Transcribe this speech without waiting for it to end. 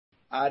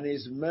and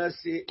his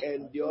mercy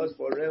endures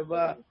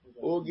forever.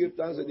 Oh, give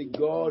thanks to the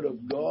God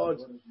of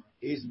gods.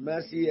 His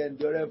mercy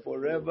endureth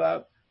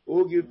forever.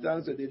 Oh, give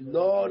thanks to the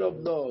Lord of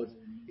lords.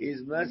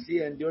 His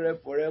mercy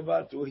endureth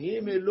forever. To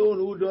him alone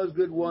who does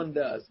great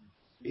wonders,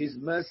 his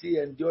mercy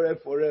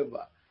endureth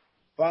forever.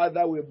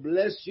 Father, we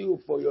bless you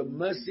for your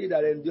mercy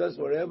that endures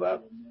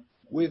forever.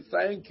 We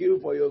thank you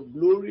for your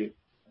glory.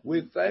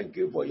 We thank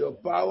you for your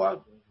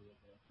power.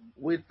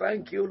 We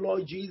thank you,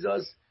 Lord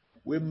Jesus.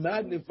 We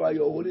magnify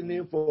your holy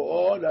name for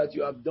all that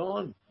you have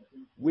done.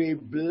 We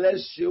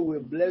bless you, we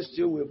bless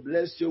you, we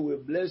bless you, we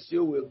bless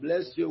you, we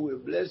bless you, we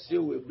bless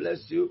you, we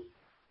bless you.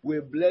 We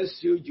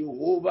bless you,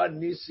 Jehovah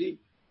Nissi.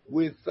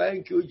 We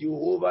thank you,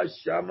 Jehovah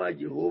Shammah,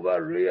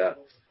 Jehovah Rea.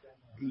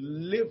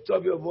 Lift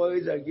up your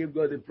voice and give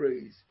God the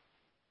praise.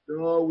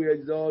 Lord, we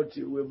exalt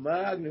you. We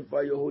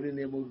magnify your holy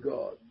name, O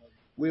God.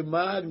 We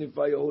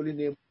magnify your holy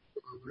name.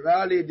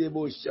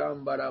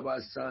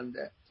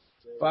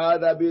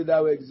 Father, be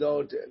thou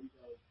exalted.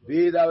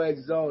 Be thou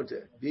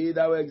exalted. Be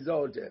thou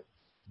exalted.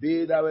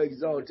 Be thou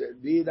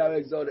exalted. Be thou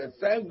exalted.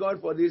 Thank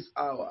God for this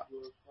hour.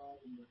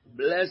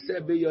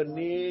 Blessed be your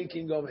name,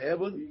 King of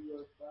heaven.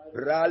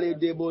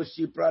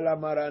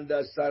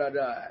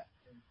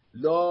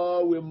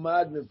 Lord, we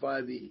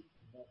magnify thee.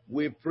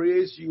 We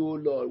praise you, O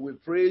Lord. We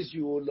praise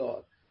you, O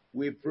Lord.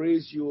 We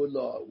praise you, O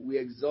Lord. We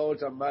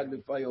exalt and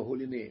magnify your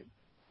holy name.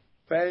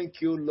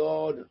 Thank you,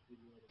 Lord,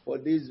 for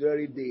this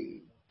very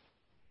day.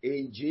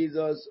 In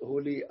Jesus'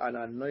 holy and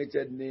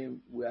anointed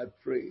name, we have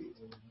prayed.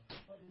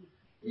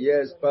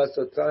 Yes,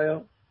 Pastor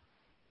Tayo,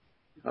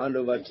 hand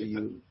over to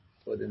you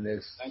for the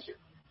next. Thank you.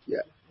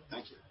 Yeah.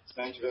 Thank you.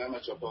 Thank you very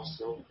much,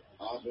 Apostle.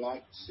 I'd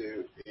like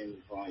to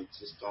invite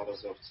to start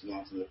us off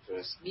tonight in the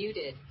press.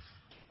 Muted.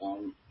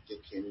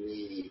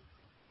 Dikini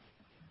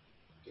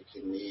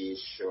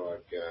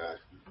Shorg.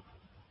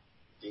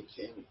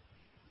 Dikin,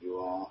 you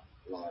are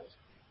live.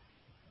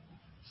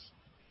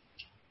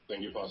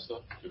 Thank you,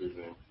 Pastor. Good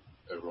evening,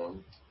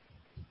 everyone.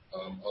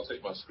 I'll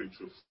take my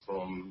scripture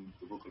from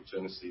the book of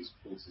Genesis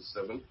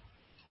 47,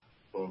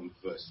 from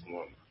verse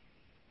 1.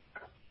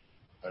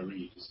 I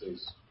read, it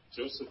says,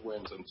 Joseph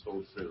went and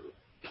told Pharaoh,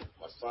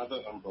 my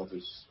father and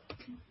brothers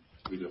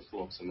with their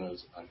flocks and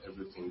herds and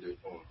everything they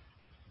own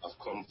have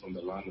come from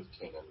the land of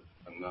Canaan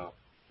and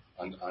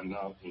are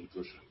now in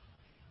Goshen.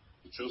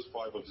 He chose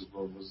 5 of his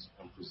brothers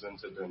and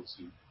presented them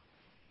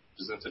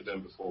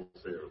before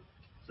Pharaoh.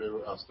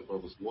 Pharaoh asked the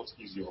brothers, what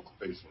is your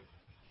occupation?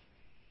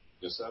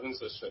 Your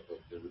servants are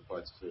shepherds, they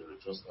replied to Pharaoh,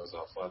 just as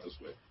our fathers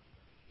were.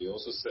 They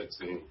also said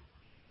to him,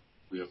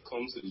 we have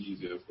come to live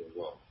here for a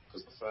while,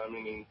 because the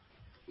famine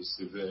is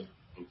severe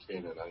in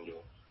Canaan, and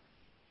your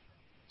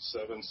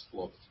servants'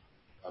 flock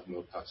have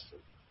no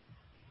pasture.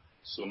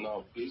 So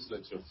now please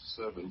let your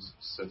servants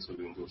settle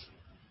in Goshen.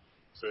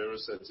 Pharaoh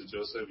said to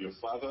Joseph, your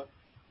father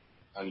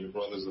and your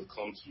brothers have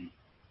come to you,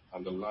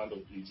 and the land of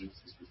Egypt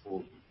is before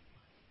you.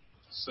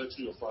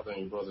 Settle your father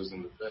and your brothers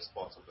in the best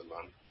part of the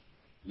land.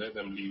 Let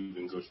them live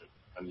in Goshen.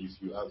 And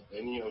if you have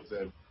any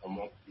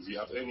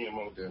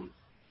among them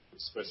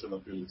with special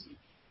ability,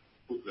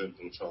 put them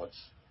in charge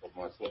of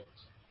my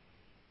flocks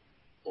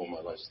or my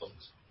livestock.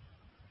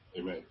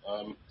 Amen.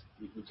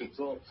 We can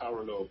draw a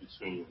parallel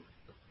between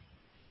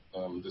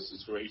the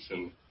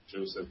situation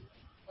Joseph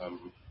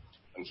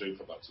and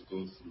Jacob had to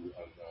go through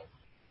and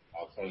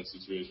our current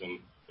situation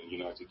in the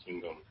United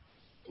Kingdom,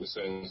 in the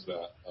sense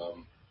that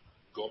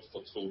God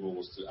foretold what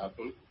was to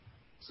happen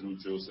through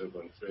Joseph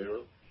and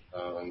Pharaoh,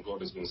 and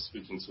God has been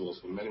speaking to us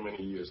for many,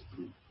 many years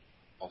through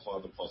our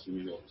father, Pastor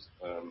Williams,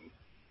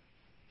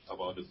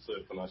 about the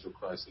third financial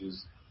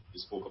crisis. He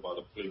spoke about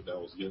a plague that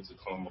was yet to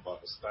come,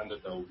 about the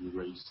standard that will be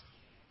raised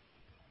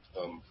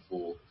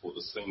for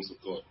the saints of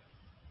God.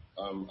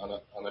 And I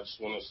just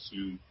want us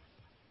to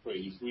pray.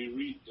 If we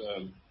read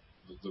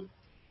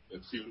a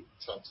few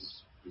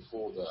chapters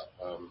before that,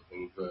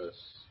 in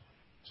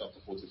chapter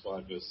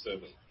 45, verse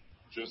 7,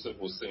 Joseph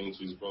was saying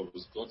to his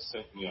brothers, God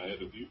sent me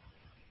ahead of you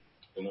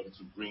in order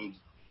to bring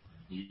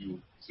you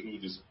through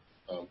this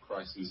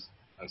crisis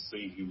and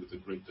save you with a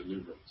great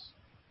deliverance.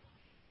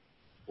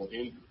 But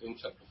in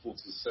chapter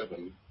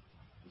 47,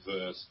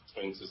 verse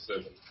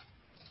 27,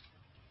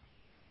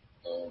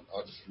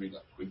 I'll just read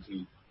that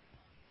quickly.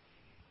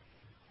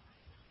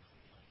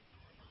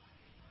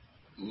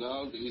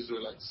 Now the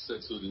Israelites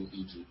settled in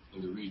Egypt,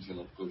 in the region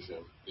of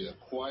Goshen. They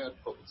acquired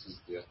properties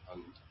there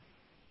and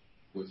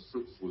were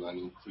fruitful and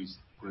increased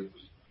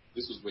greatly.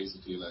 This was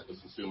basically like the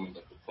fulfillment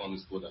of the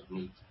promise God had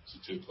made to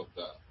Jacob,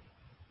 that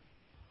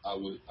I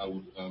would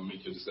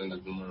make your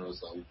descendants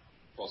numerous, I would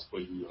prosper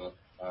you,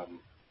 and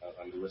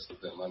the rest of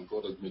them. And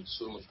God has made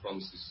so much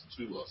promises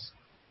to us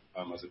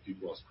as a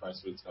people, as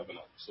Christ's faith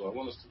tabernacle. So I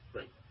want us to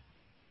pray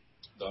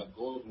that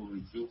God will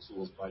reveal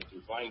to us by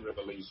divine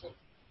revelation,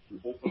 to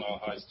open our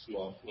eyes to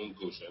our own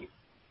Goshen,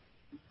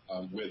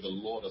 where the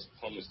Lord has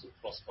promised to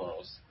prosper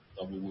us,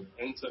 that we will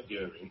enter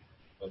therein,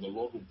 that the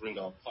Lord will bring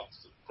our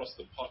paths across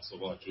the paths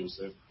of our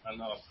Joseph,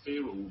 and our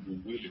Pharaoh will be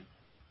willing,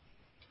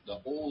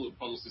 that all the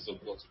promises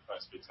of God to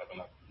Christ faith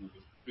tabernacle will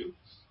be fulfilled.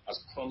 as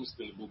promised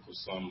in the book of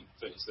Psalm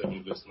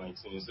 37, verse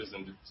 19, it says,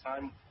 in the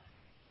time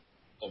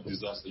of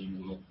disaster you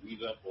will not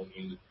wither, or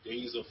in the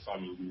days of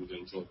famine you will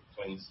enjoy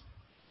plenty.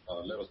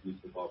 Let us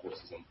lift up our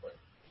voices and pray.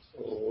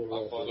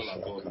 Our Father and our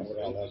God, we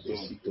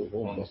thank you so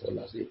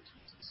much.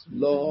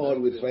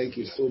 Lord, we thank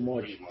you so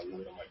much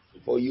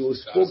for you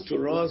spoke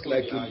to us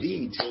like you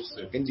did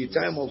in the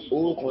time of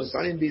old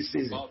concerning this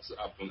season.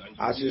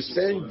 As you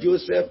sent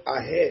Joseph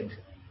ahead,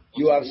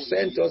 you have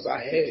sent us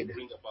ahead,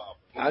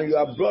 and you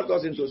have brought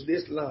us into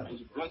this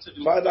land.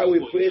 Father,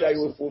 we pray that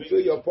you will fulfill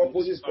your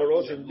purposes for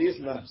us in this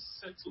land.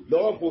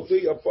 Lord, fulfill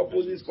your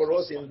purposes for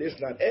us in this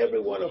land.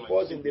 Every one of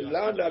us in the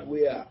land that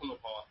we are.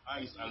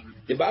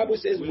 The Bible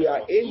says we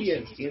are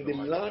aliens in the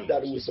land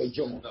that we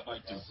sojourn.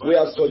 We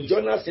are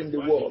sojourners in the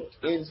world.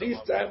 In this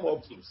time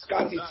of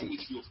scarcity,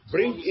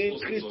 bring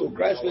increase to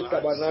Christ's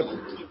tabernacle.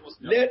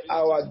 Let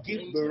our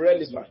gift be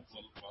relevant.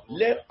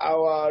 Let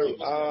our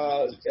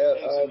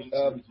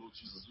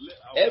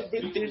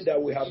everything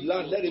that we have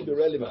learned, let it be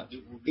relevant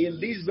in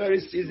this very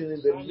season,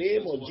 in the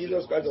name of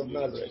Jesus Christ of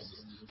Nazareth.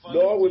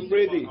 Lord, we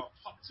pray thee.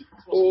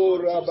 Oh,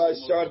 Rabba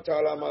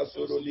Shantala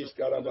Masodo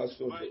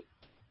Dishkarabasodo.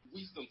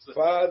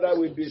 Father,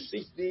 we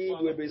beseech thee,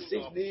 we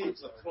beseech thee,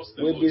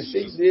 we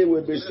beseech thee,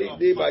 we beseech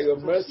thee by your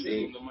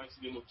mercy.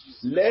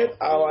 Let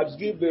our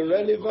gift be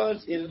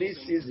relevant in this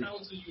season.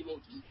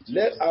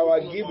 Let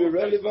our gift be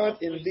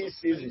relevant in this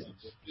season.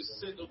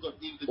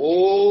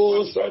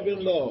 Oh,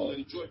 sovereign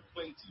Lord.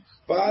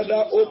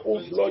 Father,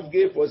 open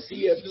floodgate for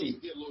CFT.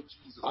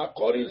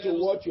 According to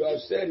what you have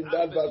said in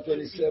that verse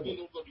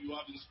 27.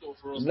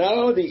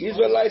 Now the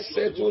Israelites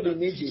settled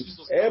in Egypt.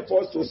 Help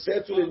us to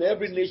settle in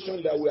every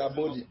nation that we are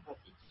boarding.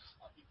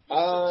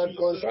 And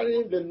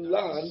concerning the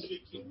land,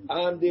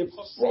 and they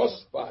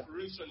prospered.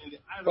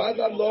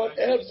 Father, Lord,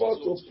 help us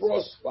to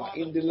prosper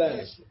in the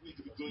land.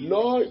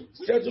 Lord,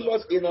 settle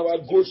us in our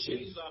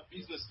Goshen.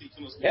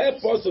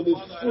 Help us to be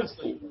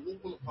fruitful.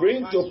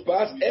 Bring to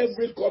pass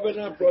every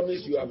covenant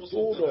promise you have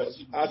told us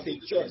as a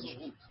church,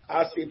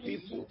 as a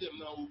people.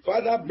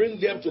 Father, bring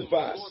them to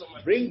pass.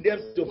 Bring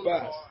them to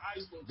pass.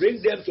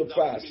 Bring them to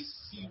pass.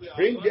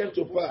 Bring them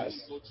to pass.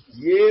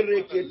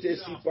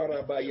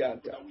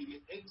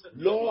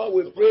 Lord,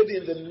 we pray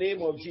in the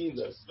name of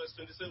Jesus.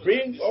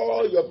 Bring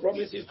all your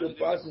promises to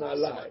pass in our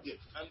lives.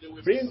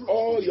 Bring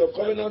all your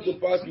covenant to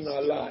pass in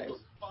our lives.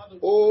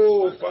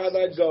 Oh,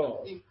 Father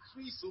God,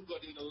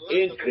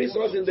 increase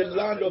us in the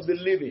land of the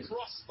living.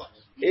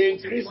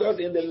 Increase us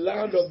in the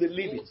land of the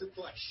living.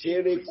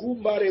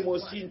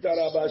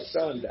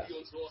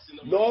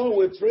 Lord,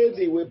 we pray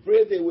thee, we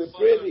pray thee, we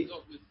pray thee.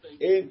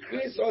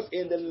 Increase us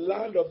in the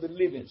land of the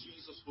living.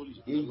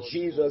 In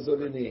Jesus'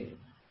 holy name.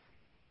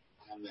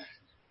 Amen.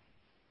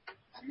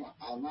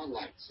 I'd now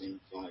like to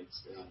invite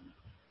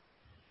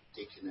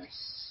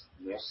Deaconess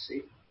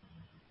Mercy.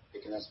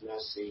 Deaconess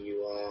Mercy,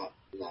 you are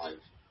live.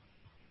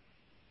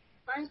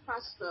 Thanks,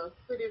 Pastor.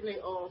 Good evening,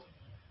 all.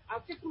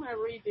 I'll take my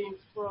reading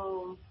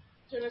from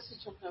Genesis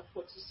chapter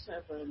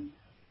 47.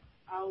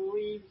 I'll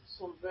read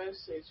some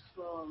verses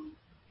from,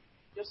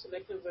 just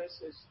selected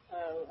verses.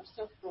 I'll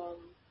start from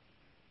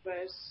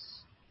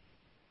verse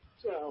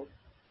 12.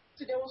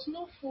 So there was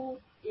no food.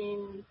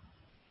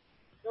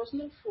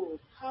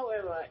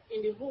 However,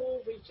 in the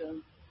whole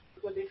region,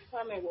 because the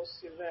famine was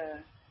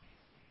severe,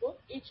 both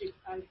Egypt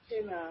and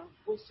Canaan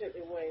wasted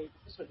away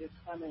because of the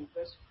famine.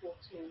 Verse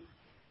 14.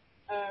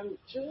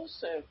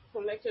 Joseph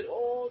collected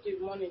all the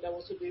money that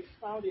was to be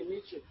found in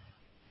Egypt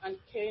and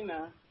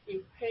Canaan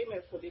in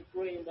payment for the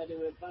grain that they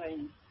were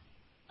buying,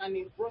 and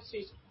he brought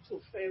it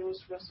to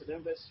Pharaoh's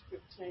residence. Verse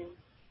 15.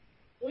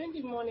 When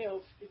the money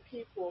of the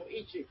people of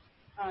Egypt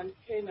and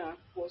Canaan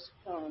was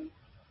gone,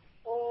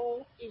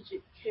 all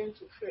Egypt came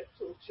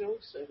to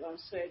Joseph and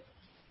said,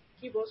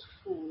 "Give us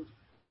food.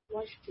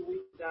 Why should we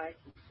die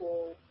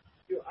before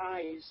your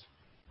eyes?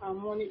 Our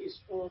money is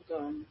all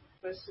gone."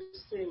 Verse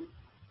 16.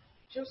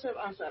 Joseph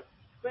answered,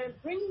 "Then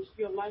bring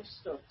your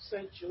livestock,"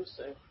 said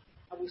Joseph.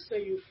 "I will sell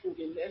you food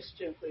in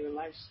exchange for your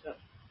livestock."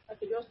 I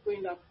could just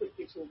bring that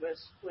quickly to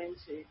verse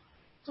 20.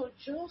 So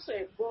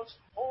Joseph bought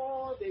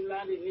all the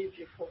land in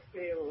Egypt for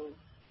Pharaoh.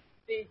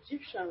 The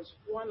Egyptians,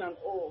 one and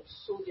all,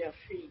 sold their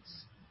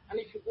fields. And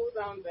if you go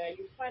down there,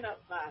 you find out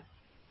that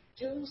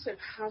Joseph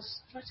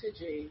has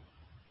strategy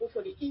both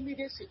for the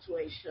immediate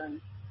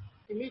situation,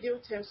 the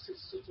medium-term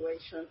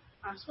situation,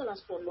 as well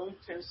as for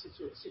long-term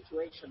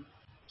situation.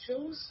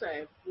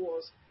 Joseph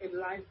was a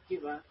life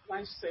giver,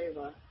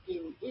 lifesaver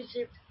in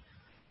Egypt,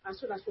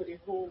 as well as for the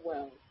whole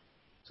world.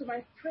 So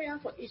my prayer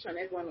for each and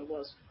every one of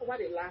us over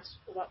the last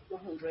over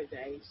 100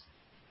 days,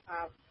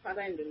 our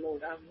Father in the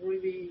Lord, have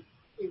really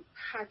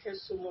imparted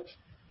so much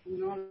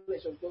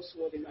knowledge of God's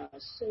word in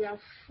us. So we are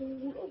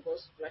full of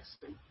God's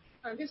blessing.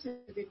 And this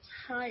is the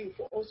time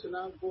for us to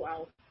now go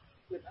out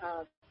with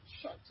our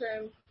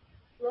short-term,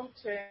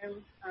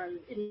 long-term, and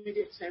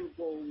immediate-term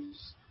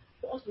goals.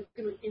 For us to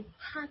begin to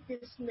impact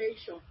this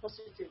nation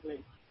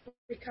positively.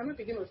 We cannot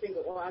begin to think,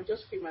 "Oh, I'll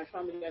just feed my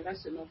family and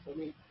that's enough for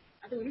me."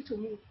 I think we need to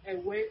move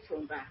away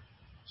from that.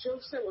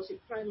 Joseph was a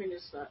prime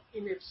minister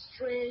in a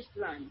strange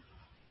land.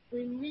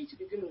 we need to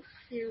begin to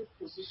fill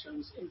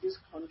positions in this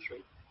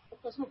country.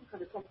 Of course, some people can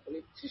become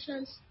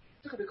politicians,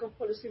 some can become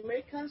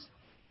policymakers,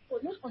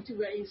 but not until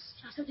we're in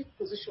strategic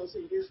positions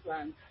in this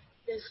land.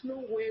 There's no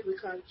way we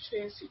can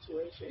change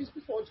situations. It's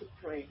before to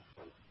pray.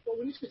 But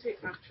we need to take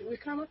action. We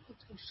cannot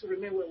just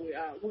remain where we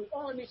are. We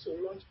all need to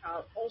launch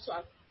out. Also,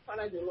 our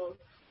Father the Lord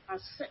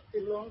has set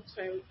the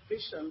long-term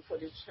vision for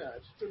the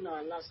church during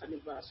our last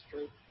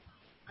anniversary.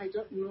 I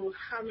don't know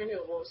how many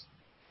of us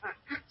are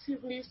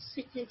actively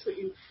seeking to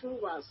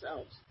improve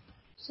ourselves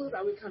so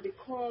that we can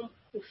become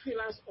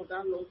fulfillers of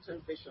that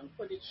long-term vision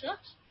for the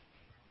church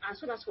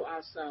as well as for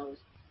ourselves.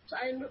 So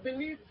I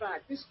believe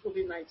that this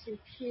COVID-19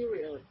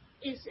 period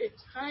is a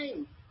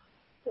time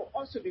for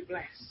us to be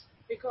blessed,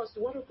 because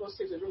the Word of God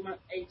says in Romans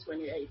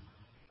 8:28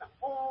 that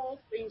all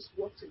things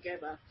work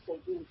together for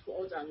good for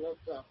all that love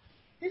God.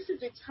 This is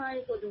the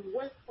time for the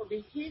work of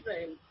the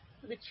heathen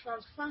to be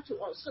transferred to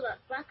us, so that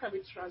that can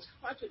be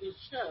transferred to the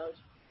church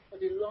for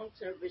the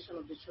long-term vision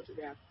of the church to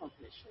be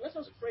accomplished. Let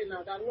us pray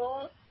now that,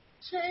 Lord,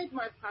 change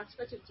my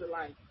perspective to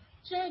life,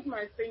 change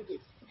my thinking,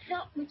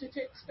 help me to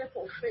take step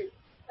of faith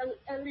that will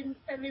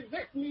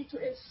elevate me to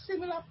a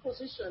similar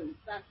position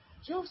that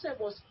Joseph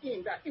was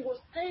in, that he was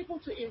able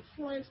to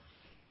influence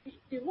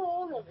the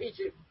whole of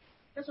Egypt.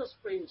 Let us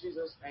pray in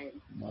Jesus'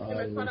 name.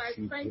 Amen. Father, I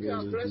thank you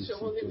and bless your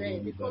holy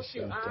name, because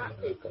you are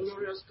a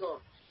glorious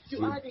God.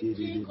 You are the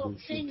King of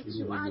kings.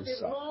 You are the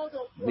Lord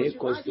of lords.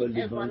 You are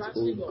the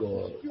everlasting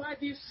God. You are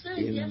the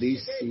same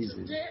yesterday,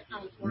 today,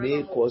 and forevermore.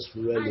 Make us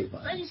relevant. I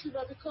thank you,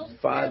 Lord, because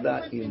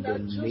Father, in the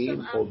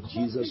name of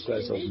Jesus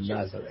Christ of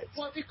Nazareth,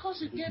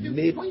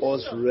 make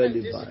us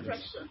relevant.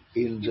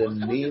 In the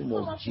name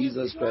of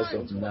Jesus Christ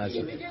of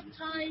Nazareth.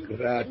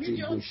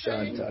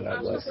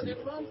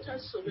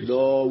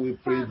 Lord, we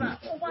pray thee.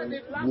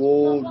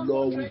 Oh,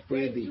 Lord, we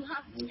pray thee.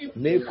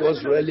 Make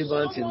us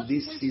relevant in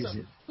this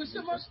season.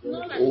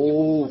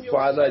 Oh,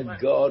 Father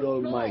God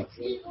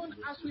Almighty,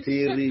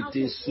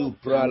 Terite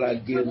suprala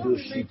gendo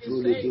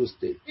shitrule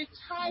doste,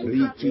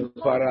 Riki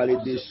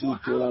parale de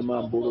sutola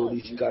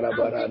mamborodish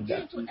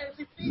karabaranda.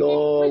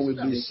 Lord, we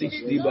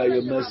beseech thee by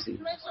your mercy.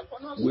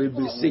 We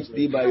beseech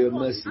thee by your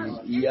mercy.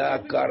 Ya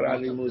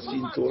karani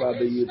musintora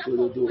be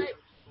yetorodo.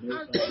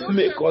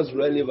 Make us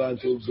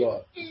relevant to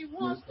God.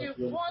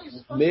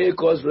 Make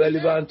us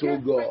relevant to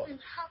God.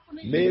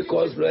 Make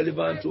us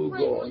relevant to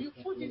God.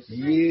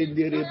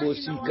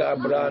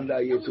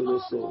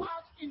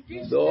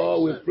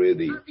 Lord, we pray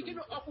thee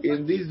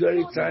in this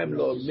very time,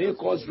 Lord, make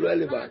us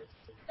relevant.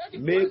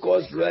 Make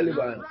us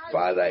relevant,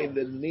 Father, in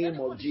the name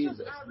of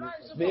Jesus.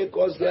 Make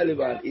us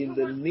relevant in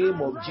the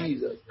name of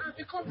Jesus.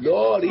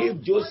 Lord,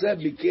 if Joseph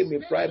became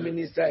a prime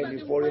minister in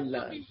a foreign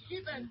land,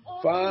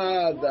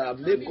 Father,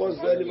 make us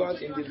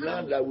relevant in the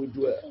land that we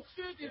dwell.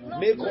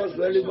 Make us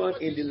relevant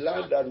in the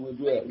land that we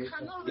dwell.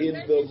 In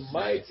the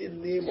mighty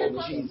name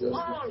of Jesus.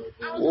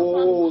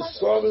 Oh,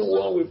 sovereign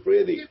one, we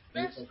pray thee.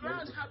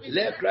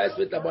 Let Christ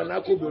with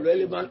Tabernacle be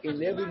relevant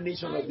in every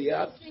nation of the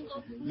earth.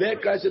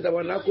 Let Christ with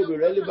Tabernacle be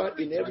relevant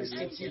in every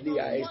city they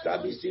are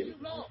establishing.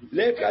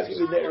 Let Christ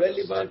be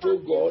relevant to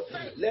God.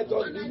 Let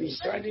us be the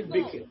shining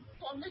beacon.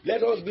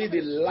 Let us be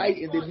the light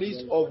in the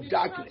midst of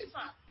darkness.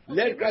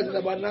 Let Christ with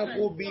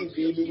Tabernacle be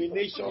the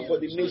illumination for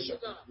the nation.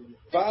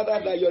 Father,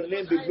 that your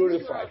name be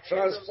glorified.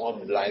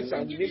 Transform lives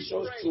and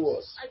nations through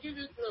us.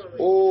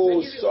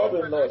 Oh,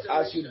 sovereign Lord,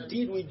 as you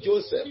did with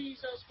Joseph.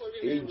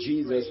 In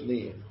Jesus'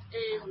 name.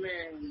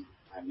 Amen.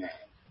 Amen.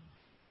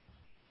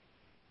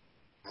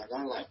 I'd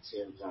now like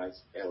to invite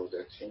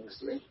Elder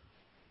Kingsley.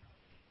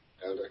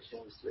 Elder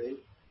Kingsley,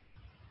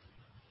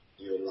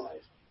 you're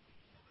live.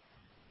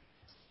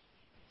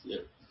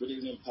 Yeah. Good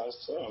evening,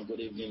 Pastor, and good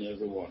evening,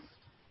 everyone.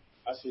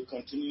 As we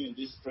continue in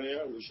this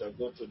prayer, we shall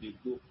go to the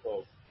book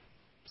of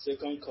 2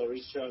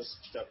 Corinthians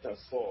chapter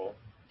 4,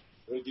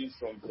 reading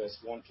from verse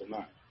 1 to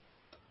 9.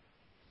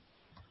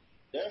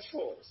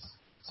 Therefore,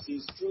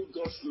 since through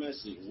God's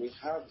mercy we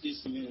have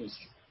this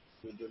ministry,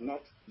 we do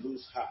not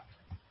lose heart.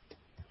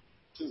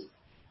 2.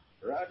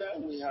 Rather,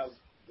 we have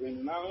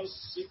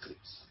renounced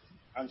secrets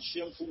and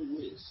shameful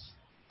ways.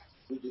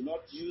 We do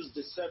not use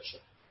deception,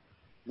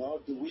 nor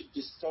do we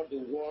distort the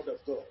word of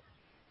God.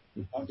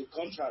 On the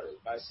contrary,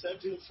 by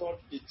setting forth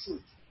the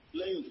truth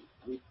plainly,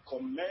 we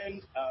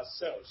commend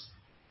ourselves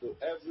to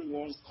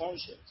everyone's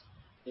conscience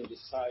in the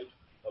sight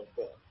of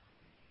God.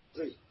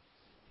 3.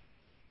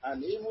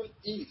 And even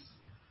if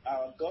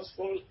our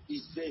gospel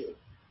is veiled,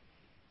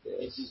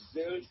 it is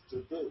veiled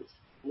to those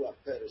who are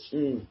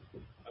perishing.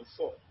 And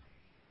 4.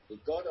 The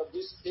God of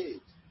this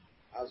age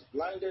has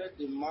blinded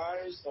the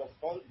minds of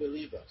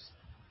unbelievers,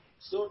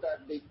 so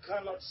that they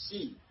cannot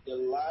see the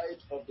light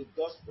of the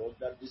gospel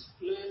that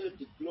displays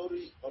the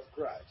glory of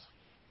Christ,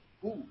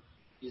 who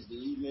is the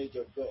image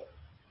of God.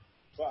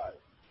 5.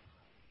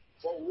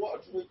 For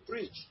what we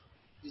preach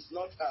is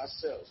not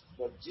ourselves,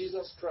 but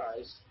Jesus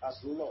Christ as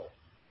Lord,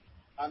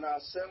 and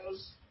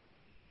ourselves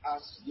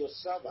as your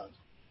servant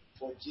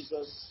for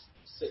Jesus'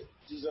 sake.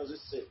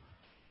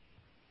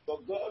 For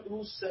God,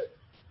 who said,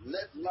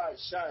 "Let light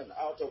shine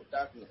out of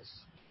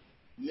darkness,"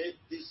 made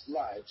this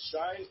light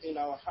shine in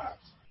our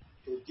hearts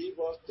to give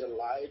us the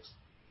light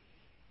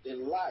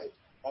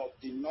of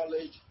the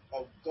knowledge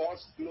of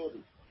God's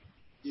glory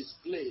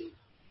displayed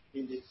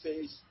in the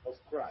face of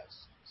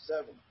Christ.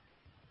 7.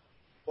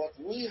 But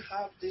we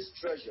have this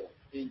treasure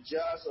in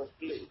jars of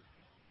clay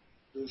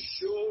to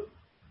show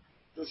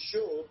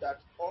that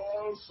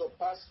all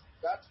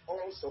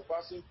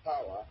surpassing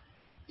power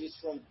is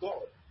from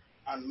God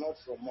and not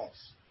from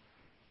us.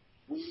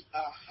 We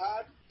are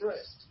hard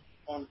pressed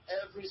on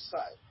every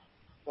side,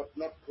 but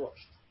not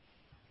crushed,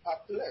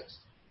 perplexed,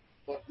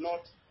 but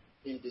not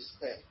in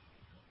despair,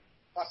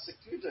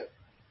 persecuted,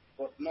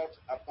 but not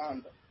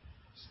abandoned,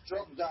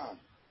 struck down,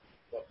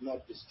 but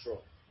not destroyed.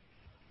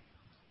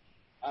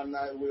 And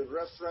I will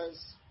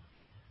reference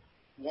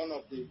one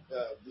of the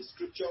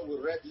scripture we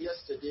read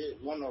yesterday,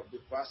 one of the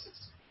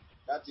verses.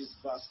 That is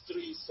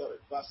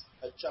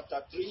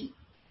chapter 3,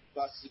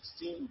 verse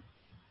 16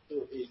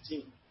 to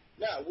 18.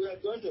 Now, we are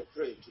going to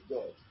pray to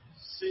God.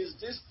 Since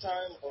this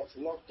time of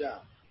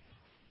lockdown,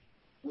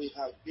 we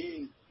have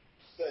been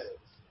fed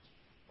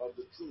of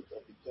the truth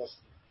of the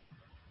gospel.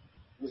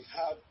 We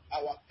have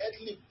our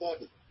earthly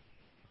body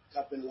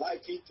have been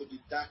likened to the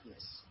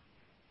darkness.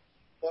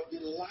 But the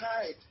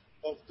light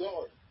of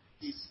God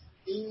is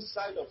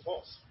inside of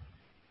us.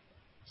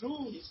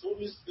 Through His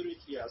Holy Spirit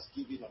He has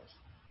given us.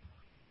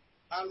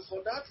 And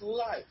for that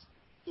light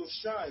to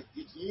shine,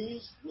 it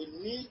means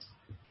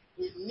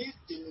we need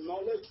the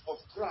knowledge of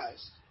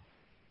Christ,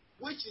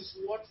 which is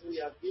what we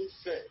have been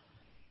fed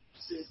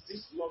since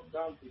this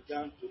lockdown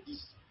began to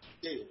this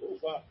day,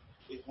 over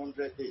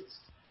 100 days.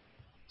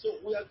 So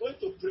we are going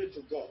to pray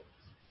to God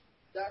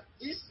that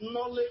this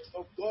knowledge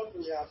of God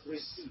we have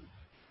received,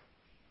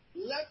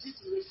 let it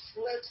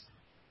reflect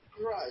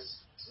Christ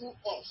through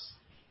us,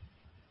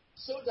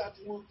 so that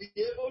we'll be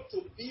able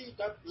to be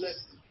that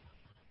blessing.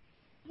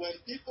 When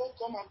people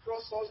come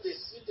across us, they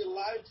see the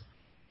light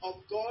of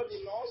God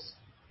in us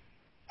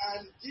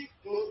and give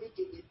glory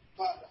to the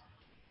Father,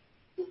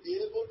 to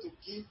be able to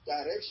give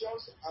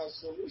directions and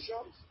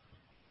solutions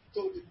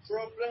to the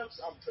problems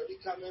and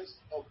predicaments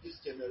of this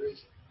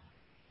generation.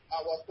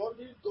 Our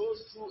body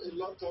goes through a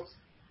lot of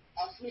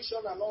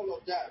affliction and all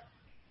of that,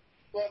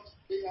 but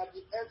they are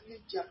the earthly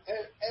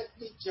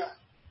jar,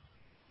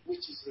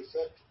 which is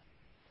referred to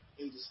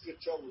in the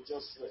scripture we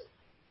just read.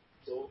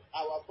 So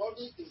our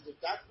body is the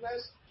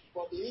darkness,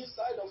 but the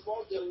inside of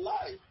us the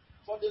light.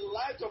 For the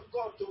light of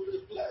God to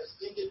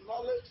reflect in the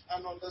knowledge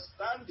and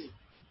understanding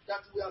that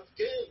we have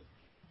gained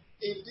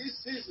in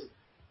this season.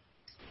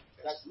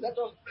 That let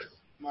us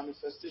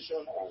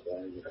manifestation of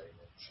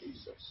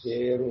Jesus.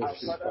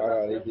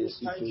 Father, we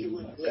thank you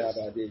with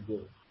blessing.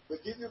 We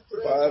give you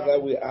praise. Father,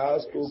 we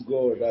ask, oh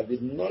God, that the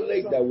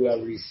knowledge that we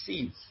have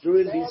received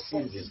during this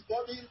season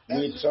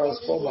will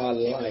transform our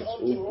lives,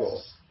 oh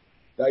God.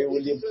 That you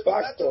will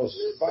impact us,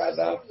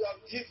 Father,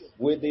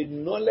 with the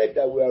knowledge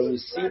that we have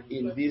received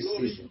in this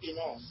season.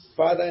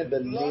 Father, in the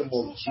name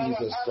of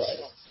Jesus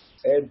Christ,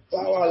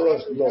 empower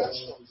us, Lord.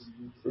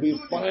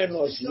 Refine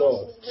us,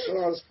 Lord.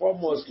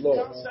 Transform us,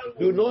 Lord.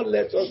 Do not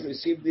let us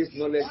receive this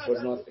knowledge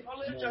for nothing.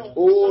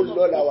 Oh,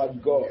 Lord our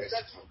God,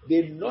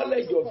 the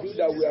knowledge of you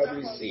that we have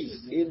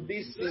received in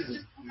this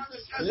season,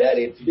 let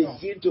it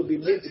begin to be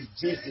made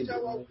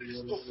visible.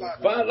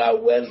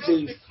 Father, when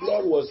the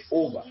flood was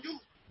over,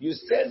 you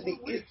sent the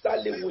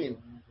easterly wind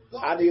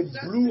and it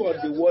blew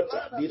on the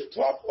water. The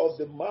top of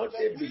the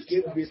mountain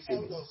became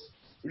visible.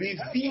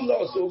 Reveal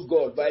us, O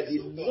God, by the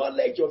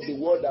knowledge of the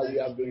word that we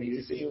have been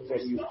receiving from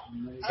you.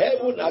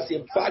 Heaven has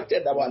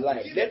impacted our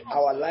life. Let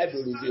our life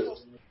be revealed.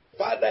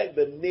 Father, in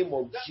the name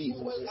of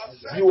Jesus,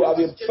 you have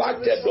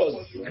impacted us,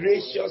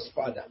 gracious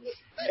Father,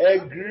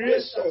 and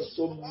grace us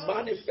to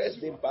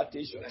manifest the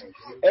impartation,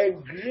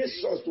 and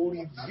grace us to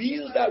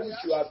reveal that which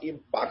you have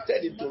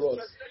impacted into us.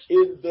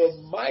 In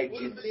the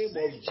mighty name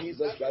of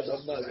Jesus Christ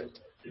of Nazareth,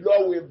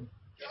 Lord, we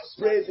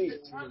pray thee.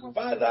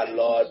 Father,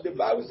 Lord, the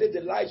Bible says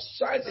the light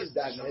shines in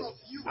darkness,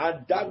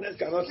 and darkness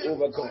cannot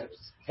overcome.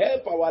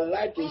 Help our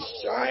light to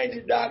shine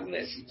in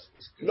darkness.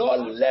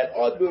 Lord, let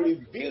us be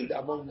revealed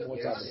among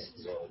mortal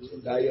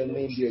men. That your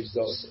name be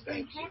exalted.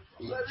 In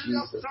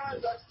Jesus'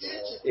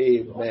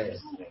 name. Amen.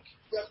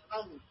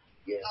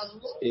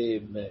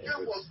 Amen.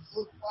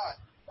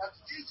 That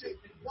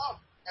Egypt did not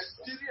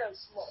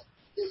experience Lord.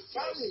 The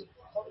famine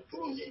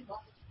through him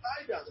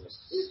guidance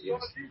is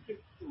not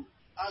Egypt too.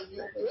 And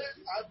your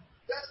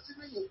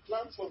destiny you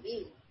planned for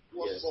him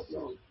was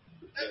fulfilled.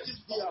 Let it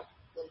be our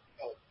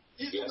God.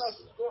 Even as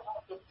we go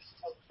out of this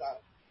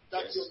outside,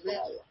 that your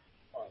name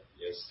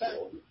is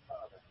thank you,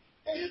 Father.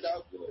 Be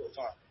thou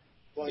glorified.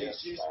 For in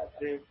Jesus'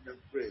 name we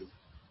pray.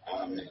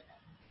 Amen.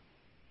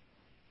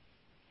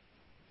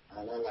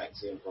 And I'd like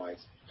to invite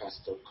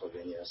Pastor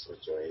Cornelius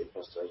Ojoy.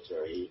 Pastor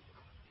Ojoy,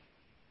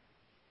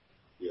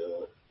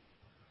 you're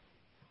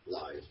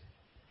live.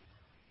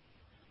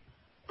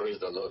 Praise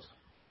the Lord.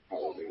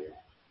 Hallelujah.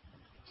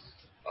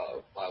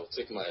 I'll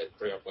take my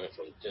prayer point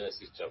from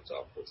Genesis chapter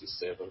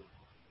 47,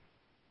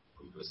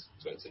 verse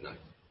 29.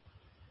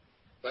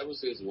 The Bible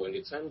says, when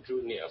the time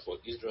drew near for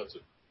Israel to,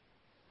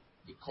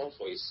 he called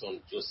for his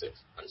son Joseph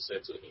and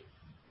said to him,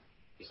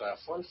 If I have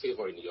found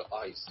favor in your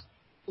eyes,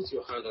 put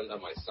your hand under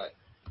my side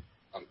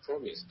and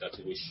promise that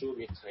you will show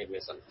me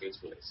kindness and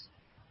faithfulness.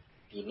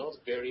 Do not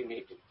bury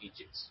me in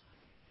Egypt,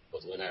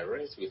 but when I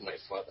rest with my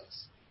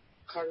fathers,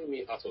 carry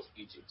me out of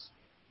Egypt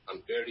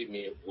and bury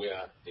me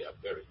where they are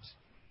buried.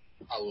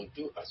 I will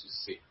do as you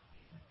say,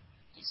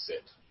 he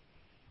said.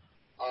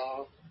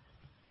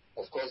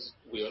 Of course,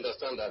 we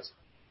understand that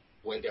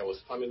when there was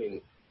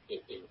famine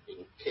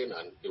in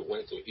Canaan, they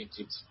went to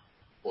Egypt.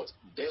 But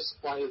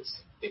despite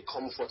the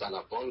comfort and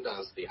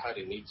abundance they had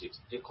in Egypt,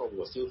 Jacob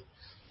was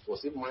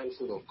still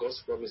mindful of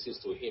God's promises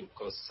to him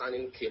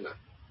concerning Canaan.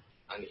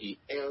 And he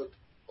held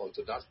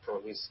onto that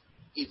promise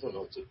even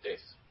unto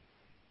death.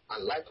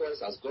 And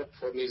likewise, as God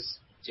promised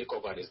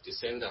Jacob and his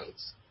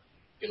descendants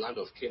the land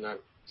of Canaan,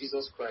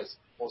 Jesus Christ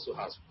also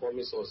has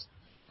promised us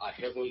a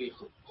heavenly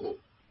hope.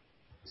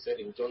 He said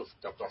in John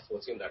chapter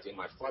 14 that in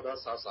my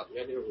Father's house are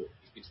many rooms.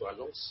 If it were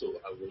not so,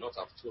 I would not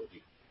have told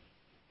you.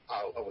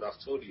 I would have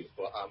told you,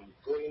 but I'm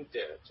going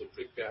there to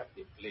prepare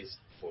a place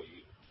for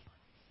you.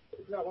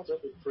 What I want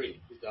us to pray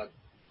is that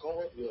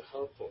God will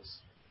help us,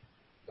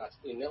 that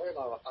in all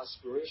our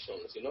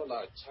aspirations, in all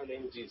our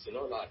challenges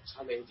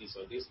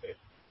on this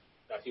earth,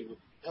 that He will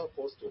help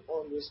us to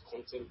always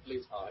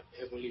contemplate our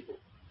heavenly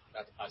hope.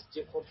 That as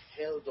Jacob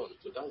held on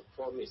to that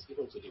promise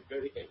even to the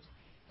very end,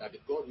 that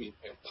God will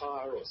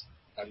empower us,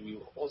 that we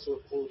will also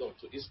hold on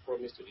to this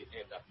promise to the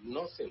end, that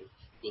nothing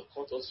will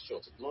cut us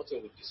short, nothing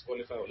will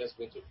disqualify us. Let's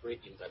going to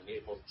pray in the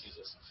name of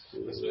Jesus.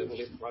 And so,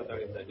 Heavenly Father,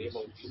 in the name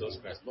of Jesus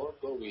Christ, Lord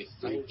God, we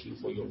thank you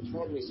for your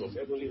promise of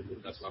heavenly hope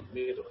that you have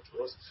made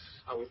unto us,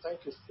 and we thank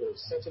you for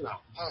setting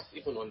our path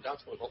even on that,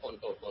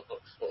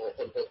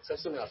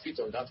 setting our feet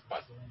on that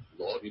path.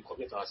 Lord, we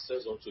commit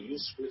ourselves unto you,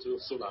 spirit,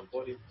 soul, and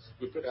body.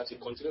 We pray that you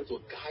continue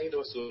to guide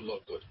us, O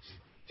Lord God.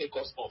 Take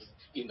us off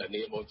in the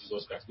name of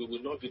Jesus Christ. We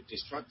will not be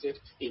distracted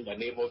in the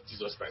name of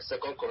Jesus Christ.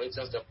 2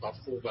 Corinthians chapter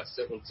 4 verse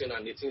 17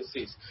 and 18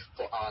 says,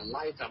 for our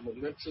light and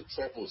momentary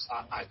troubles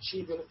are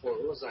achieving for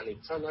us an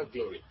eternal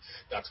glory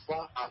that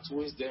far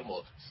outweighs them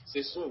all.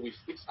 Says, so we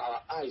fix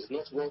our eyes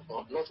not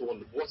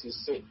on what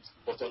is seen,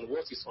 but on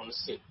what is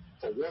unseen.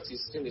 For what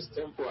is seen is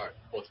temporary,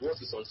 but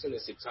what is unseen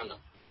is eternal.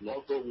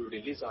 Lord God, we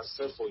release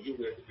ourselves for you.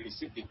 We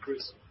receive the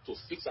grace to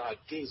fix our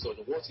gaze on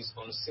what is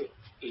unseen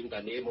in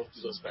the name of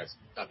Jesus Christ.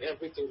 That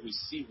everything we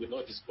see will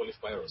not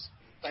disqualify us.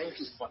 Thank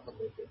you, Father,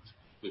 Lord God.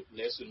 We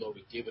bless you, Lord.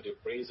 We give you the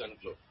praise and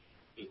glory.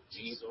 In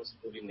Jesus'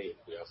 holy name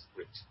we have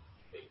prayed.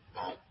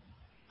 Amen.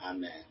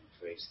 Amen.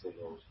 Praise the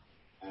Lord.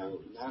 I would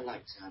now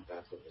like to hand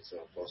back over to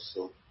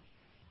Apostle.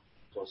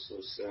 Apostle,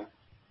 sir.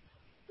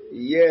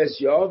 Yes,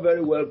 you're all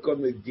very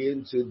welcome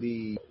again to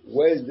the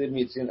Wednesday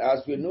meeting.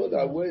 As we know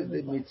that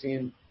Wednesday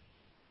meeting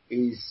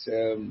is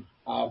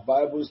our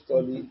Bible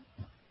study.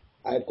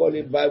 I call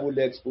it Bible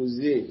expose.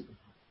 The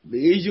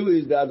issue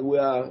is that we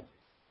are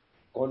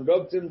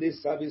conducting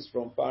this service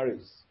from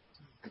Paris.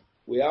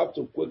 We have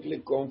to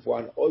quickly come for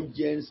an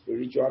urgent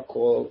spiritual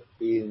call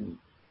in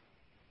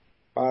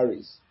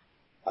Paris.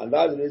 And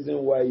that's the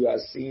reason why you are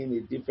seeing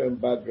a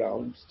different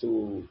background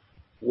to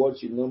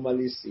what you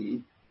normally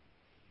see.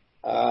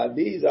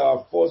 This is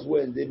our first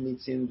Wednesday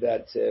meeting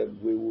that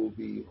we will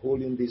be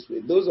holding this way.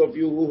 Those of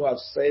you who have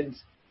sent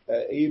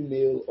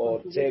email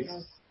or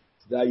text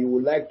that you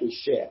would like to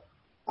share,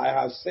 I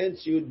have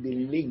sent you the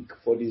link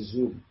for the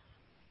Zoom.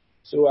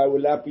 So I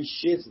will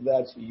appreciate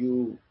that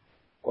you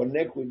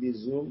connect with the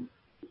Zoom.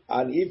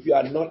 And if you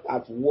are not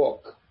at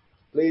work,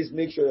 please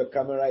make sure your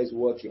camera is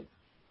working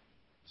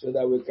so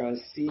that we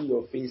can see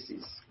your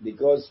faces,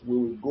 because we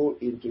will go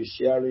into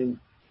sharing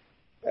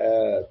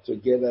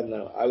together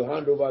now. I'll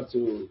hand over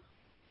to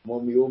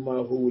Mommy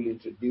Oma, who will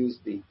introduce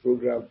the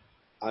program,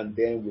 and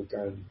then we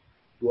can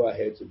go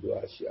ahead to do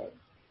our sharing.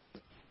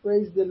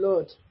 Praise the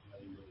Lord.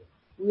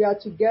 We are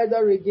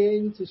together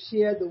again to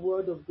share the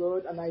word of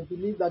God, and I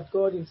believe that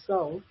God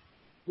himself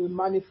will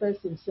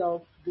manifest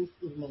himself this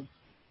evening.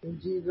 In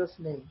Jesus'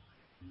 name.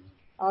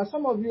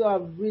 Some of you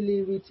have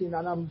really written,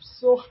 and I'm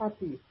so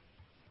happy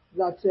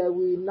that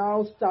we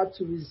now start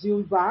to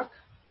resume back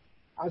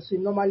as we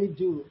normally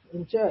do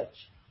in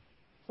church.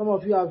 Some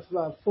of you have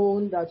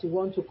phoned that you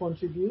want to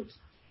contribute.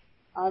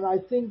 And I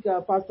think,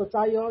 Pastor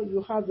Tayo,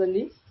 you have the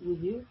list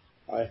with you?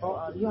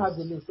 You have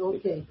the list.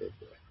 Okay.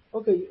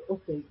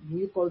 Okay. Will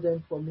you call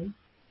them for me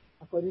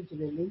according to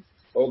the list?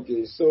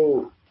 Okay.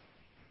 So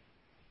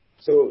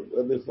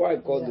before I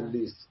call the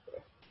list,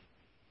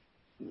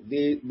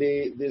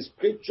 the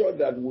scripture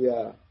that we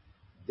are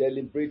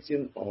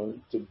deliberating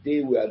on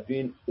today, we are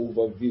doing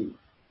overview,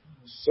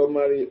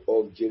 summary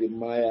of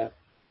Jeremiah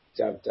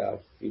chapter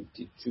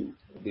 52,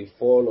 the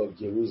fall of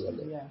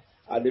Jerusalem. Yeah.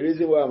 And the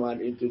reason why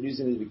I'm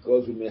introducing it is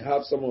because we may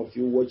have some of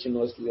you watching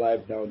us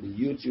live now on the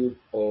YouTube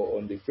or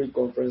on the free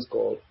conference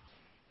call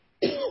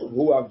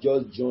who have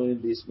just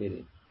joined this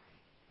meeting.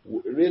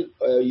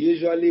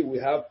 Usually we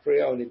have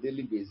prayer on a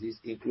daily basis,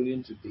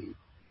 including today.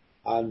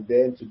 And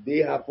then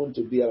today happened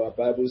to be our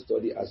Bible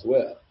study as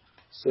well.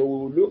 So we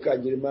will look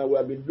at Jeremiah. We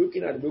have been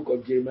looking at the book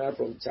of Jeremiah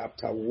from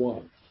chapter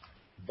 1,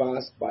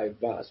 verse by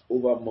verse,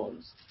 over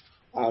months.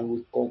 And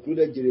we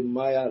concluded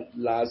Jeremiah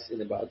last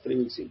in about 3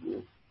 weeks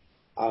ago.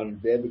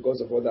 And then because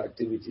of other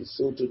activities.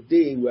 So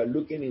today we are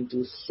looking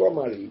into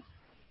summary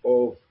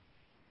of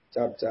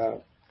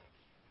chapter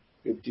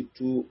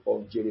 52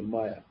 of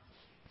Jeremiah.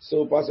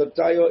 So Pastor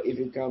Tayo, if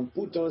you can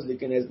put on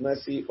Deaconess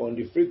Mercy on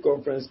the free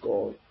conference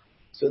call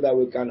so that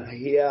we can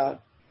hear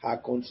her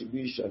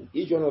contribution.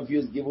 Each one of you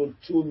is given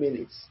 2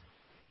 minutes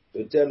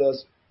to tell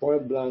us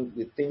point blank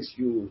the things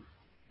you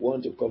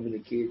want to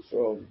communicate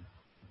from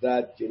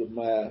that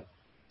Jeremiah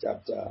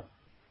chapter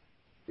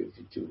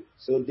 52.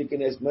 So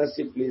Deaconess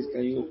Mercy, please,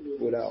 can you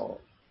put that on?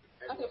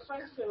 Okay,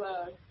 thanks a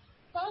lot.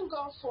 Thank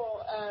God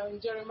for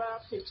Jeremiah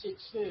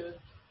 52.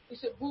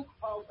 It's a book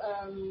of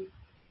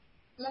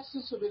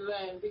lessons to be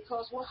learned,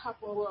 because what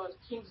happened was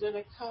King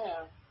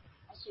Zedekiah,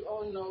 as you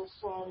all know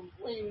from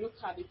when you look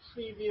at the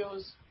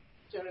previous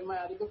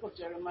Jeremiah, the book of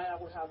Jeremiah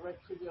we have read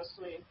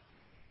previously,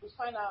 we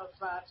find out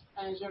that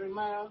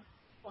Jeremiah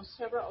on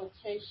several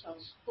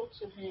occasions spoke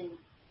to him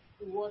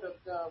the word of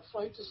God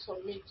for him to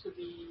submit to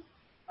the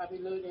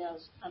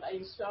Babylonians, and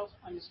himself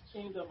and his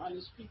kingdom and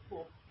his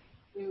people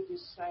will be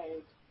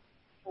saved.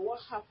 But what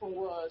happened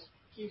was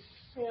he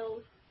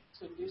failed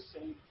to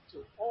listen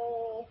to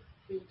all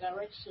the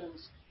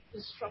directions,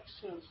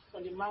 instructions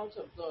from the mouth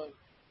of God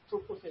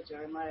through Prophet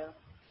Jeremiah.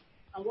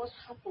 And what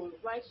happened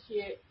right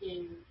here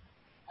in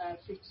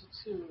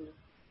 52,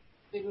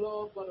 the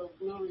Lord God of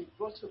glory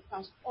brought to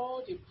pass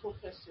all the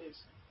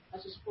prophecies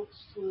that he spoke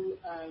through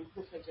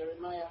Prophet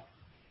Jeremiah.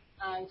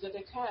 And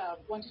Zedekiah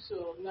wanted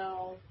to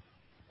now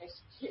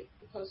escape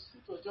because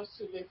it was just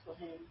too late for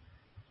him.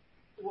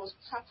 He was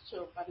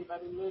captured by the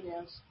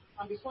Babylonians,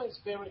 and before his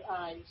very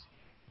eyes,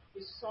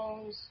 his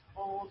sons,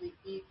 all the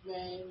big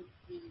men,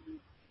 the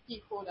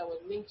people that were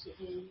linked to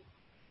him,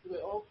 they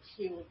were all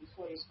killed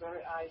before his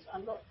very eyes.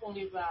 And not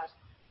only that,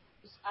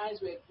 his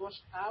eyes were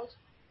washed out,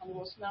 and he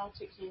was now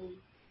taken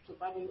to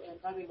Babylon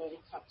in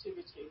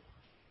captivity,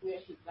 where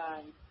he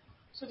died.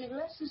 So the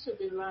lessons to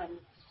be learned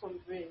from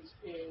this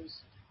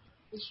is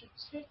we should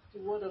take the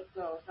word of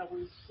God that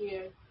we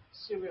hear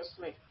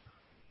seriously.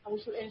 And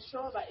we should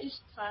ensure that each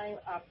time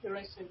our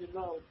parents in the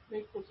Lord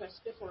make profess,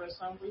 for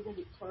example, even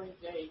the current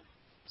day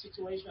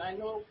situation. I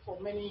know for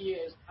many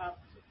years our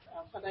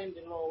Father in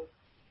the Lord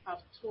have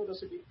told us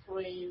to be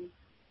praying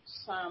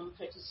Psalm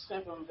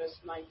 37, verse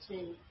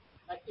 19,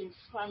 that in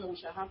famine we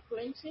shall have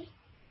plenty.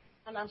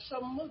 And I'm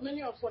sure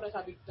many of us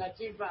that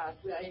did that,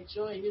 we are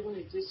enjoying even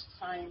in this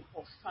time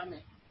of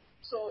famine.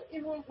 So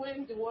even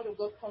when the word of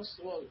God comes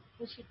to us,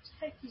 we should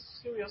take it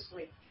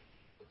seriously.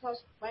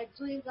 Because by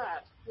doing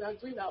that, we are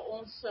doing our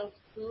own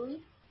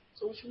self-good.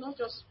 So we should not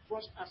just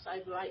brush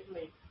aside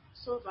lightly,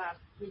 so that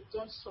we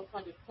don't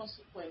suffer the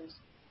consequence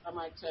that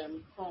might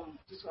come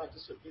due to our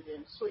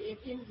disobedience. So in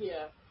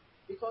here,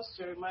 because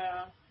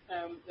Jeremiah,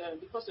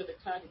 because of the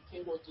kind of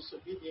king was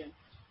disobedient,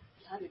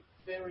 he had a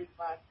very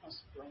bad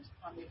consequence.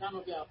 And may that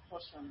not be our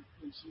portion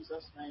in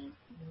Jesus' name.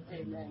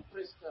 Amen.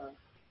 Praise God.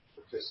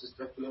 Okay,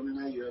 Sister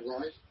Philomena, you're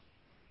right.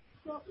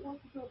 So, what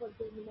to talk about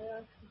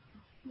Jeremiah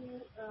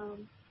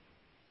 52,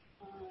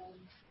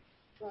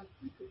 verse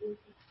 6 to 8,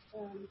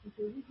 it's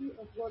a review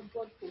of what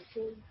God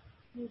foretold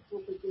through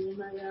Prophet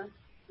Jeremiah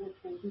was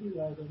fulfilled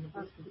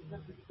as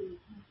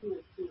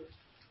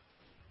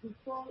the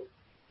fall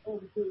of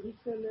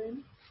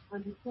Jerusalem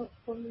and the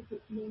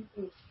commitment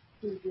of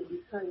King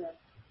Zedekiah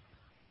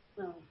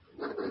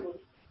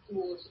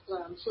was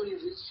shown in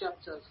these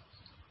chapters.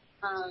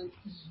 And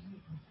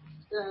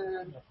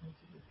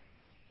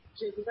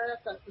Jeremiah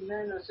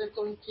 39 and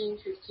 2 Kings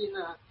 15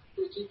 and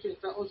 18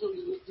 also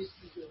relate these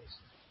events.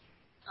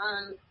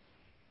 And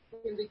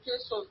in the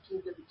case of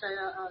King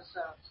Zedekiah, as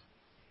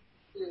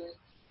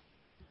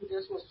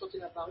Judas was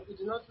talking about, he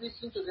did not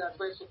listen to the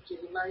advice of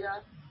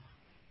Jeremiah,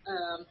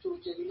 to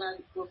Jeremiah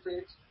the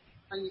prophet,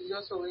 and he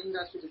just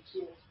surrendered to the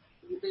king,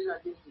 rebelled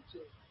against the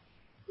king.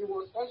 He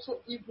was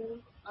also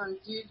evil and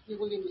did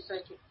evil in the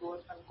sight of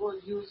God, and God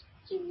used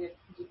King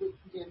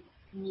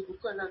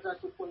Nebuchadnezzar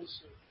to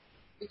punish him.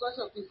 Because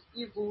of his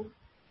evil,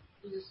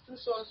 his two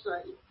sons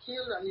were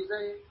killed and his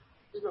eyes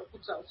were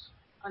put out,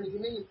 and he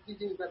remained in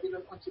prison in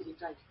Babylon until he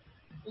died.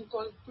 In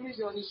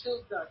conclusion, it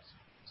shows that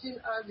sin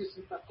has its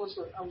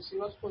repercussions, and we should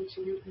not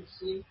continue in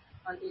sin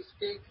and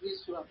expect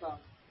grace to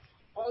abound.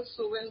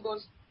 Also, when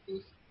God's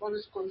peace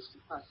always comes to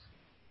pass.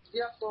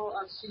 Therefore,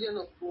 as children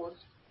of God,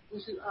 we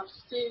should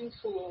abstain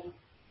from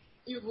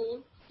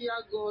evil,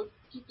 fear God,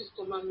 keep His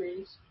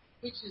commandments,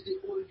 which is the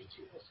whole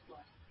duty of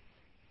man.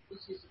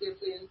 This is given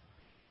in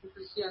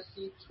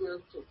Ecclesiastes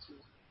 12:13.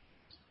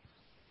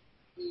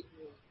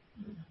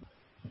 Amen.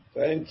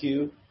 Thank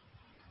you.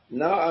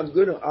 Now I'm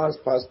going to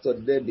ask Pastor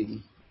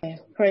Debbie.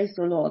 Praise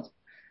the Lord.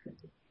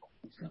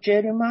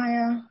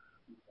 Jeremiah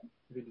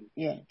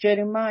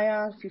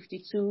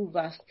 52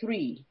 verse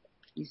 3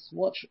 is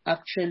what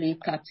actually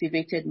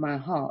captivated my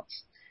heart.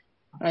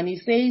 And he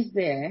says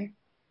there,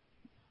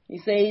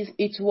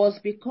 it was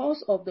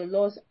because of the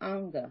Lord's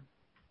anger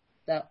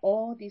that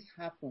all this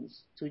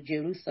happens to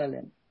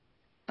Jerusalem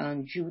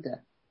and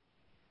Judah.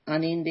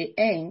 And in the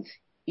end,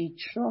 he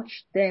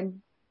judged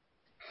them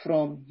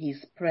from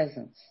his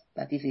presence.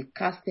 That is, he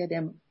casted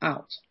them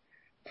out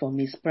from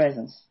his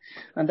presence.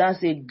 And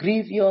that's a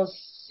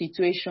grievous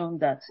situation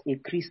that a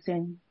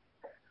Christian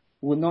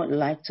would not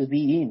like to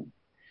be in.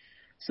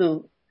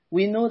 So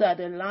we know that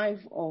the life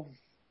of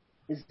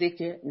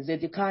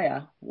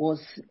Zedekiah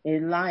was a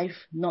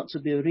life not to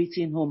be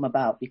written home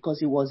about, because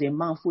he was a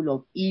man full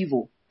of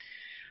evil.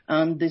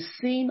 And the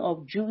sin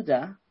of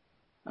Judah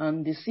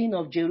and the sin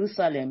of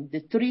Jerusalem,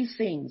 the three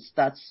sins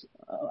that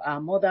our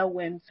mother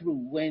went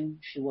through when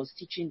she was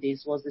teaching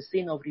this, was the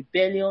sin of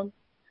rebellion,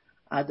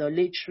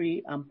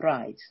 idolatry, and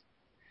pride.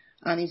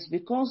 And it's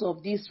because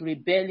of this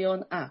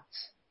rebellion act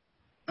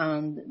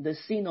and the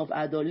sin of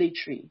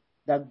idolatry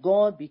that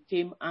God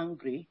became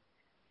angry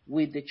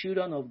with the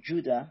children of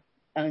Judah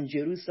and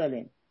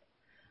Jerusalem.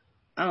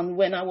 And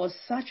when I was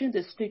searching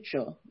the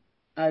scripture,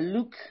 I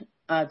looked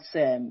at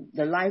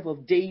the life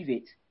of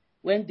David,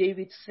 when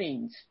David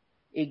sinned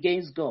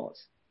against God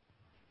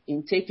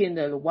in taking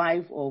the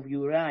wife of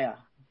Uriah,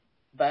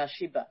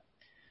 Bathsheba.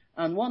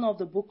 And one of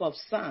the book of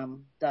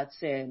Psalm that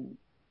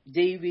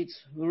David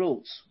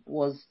wrote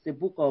was the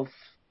book of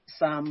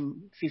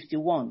Psalm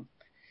 51,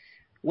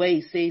 where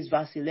he says,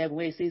 verse 11,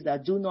 where he says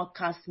that, do not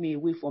cast me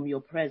away from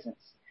your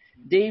presence.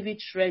 David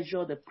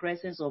treasured the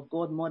presence of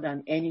God more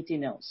than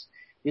anything else,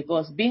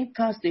 because being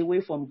cast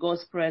away from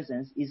God's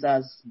presence is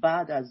as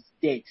bad as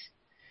death.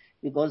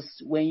 Because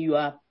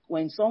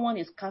when someone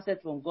is casted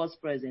from God's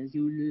presence,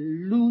 you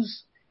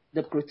lose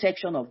the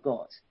protection of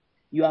God.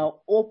 You are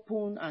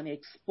open and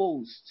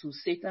exposed to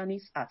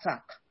Satan's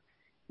attack.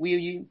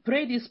 We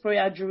pray this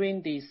prayer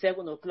during the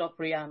 7 o'clock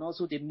prayer and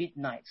also the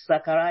midnight.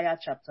 Zechariah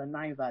chapter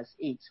 9 verse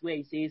 8, where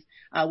it says,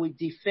 I will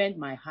defend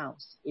my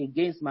house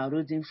against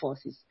marauding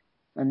forces,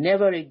 and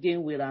never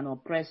again will an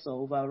oppressor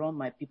overrun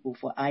my people,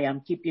 for I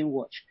am keeping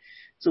watch.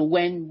 So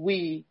when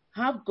we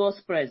have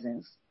God's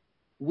presence,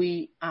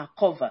 we are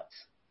covered.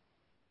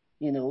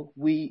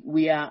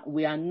 We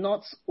are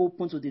not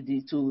open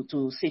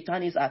to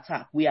Satan's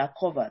attack. We are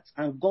covered,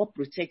 and God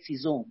protects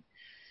his own.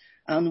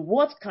 And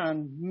what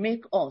can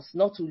make us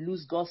not to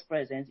lose God's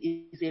presence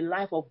is a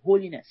life of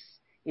holiness,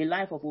 a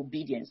life of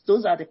obedience.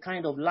 Those are the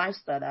kind of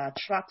lifestyle that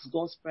attracts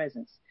God's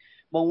presence.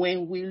 But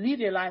when we live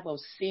a life of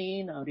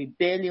sin and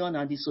rebellion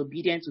and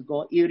disobedience to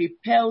God, it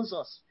repels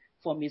us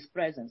from his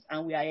presence,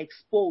 and we are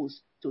exposed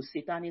to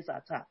Satan's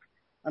attack.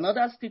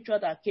 Another scripture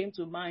that came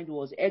to mind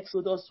was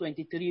Exodus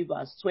 23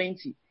 verse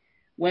 20,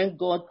 when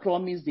God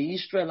promised the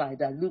Israelites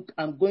that, look,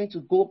 I'm going to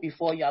go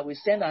before you. I will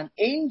send an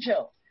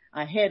angel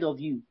ahead of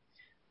you.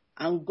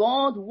 And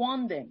God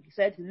warned them. He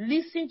said,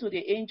 listen to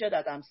the angel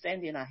that I'm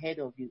sending ahead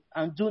of you,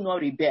 and do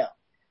not rebel.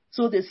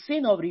 So the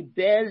sin of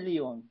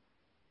rebellion,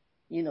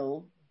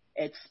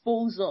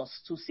 exposes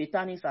us to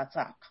Satan's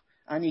attack,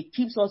 and it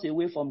keeps us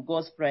away from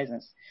God's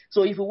presence.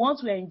 So if we want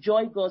to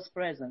enjoy God's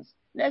presence,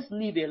 let's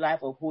live a life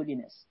of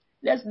holiness.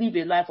 Let's live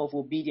a life of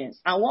obedience.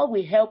 And what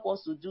will help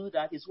us to do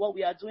that is what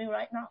we are doing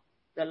right now.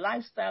 The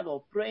lifestyle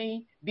of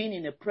praying, being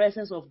in the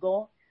presence of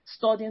God,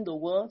 studying the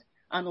word,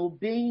 and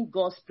obeying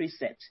God's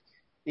precepts.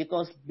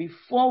 Because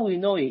before we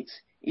know it,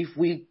 if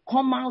we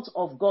come out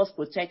of God's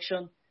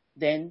protection,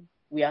 then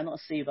we are not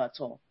safe at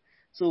all.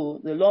 So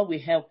the Lord will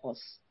help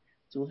us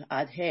to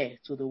adhere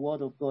to the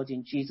word of God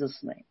in Jesus'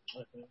 name.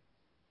 Okay.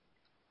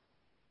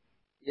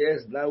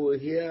 Yes, now we'll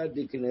hear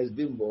Deaconess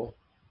Bimbo,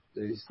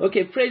 please.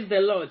 Okay, praise the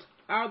Lord.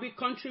 I'll be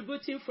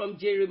contributing from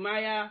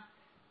Jeremiah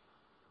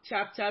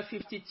chapter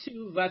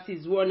 52,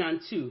 verses 1 and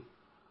 2.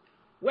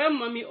 When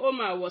Mommy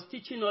Oma was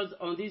teaching us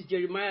on this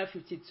Jeremiah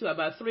 52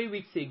 about 3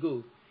 weeks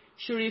ago,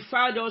 she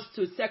referred us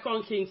to 2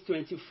 Kings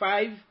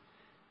 25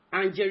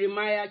 and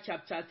Jeremiah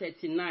chapter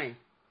 39.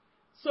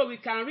 So we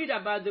can read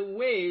about the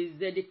ways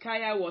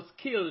Zedekiah was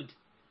killed,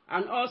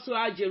 and also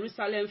how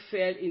Jerusalem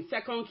fell in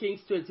 2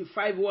 Kings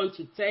 25, 1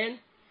 to 10,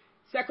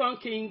 2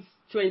 Kings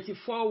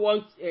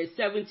 24,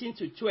 17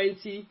 to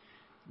 20,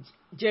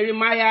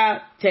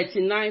 Jeremiah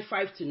 39,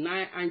 5 to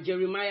 9, and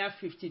Jeremiah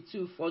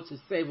 52, 4 to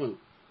 7.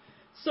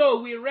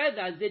 So we read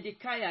that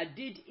Zedekiah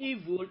did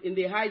evil in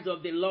the eyes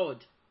of the Lord.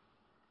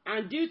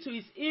 And due to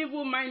his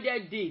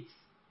evil-minded deeds,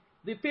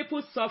 the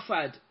people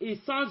suffered.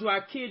 His sons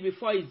were killed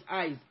before his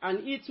eyes,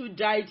 and he too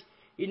died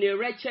in a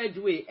wretched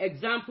way.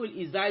 Example,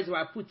 his eyes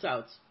were put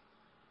out.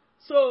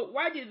 So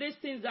why did these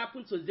things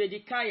happen to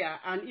Zedekiah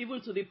and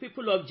even to the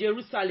people of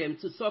Jerusalem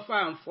to suffer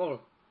and fall?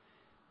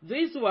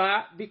 These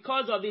were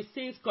because of the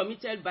sins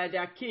committed by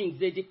their king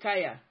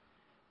Zedekiah.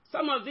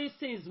 Some of these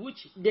sins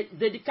which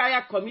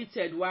Zedekiah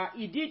committed were,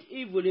 he did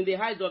evil in the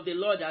eyes of the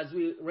Lord, as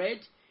we read.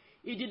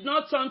 He did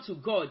not turn to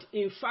God.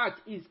 In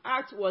fact, his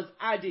heart was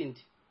hardened.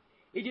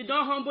 He did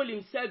not humble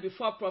himself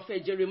before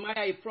Prophet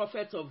Jeremiah, a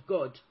prophet of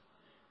God.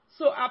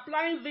 So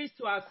applying this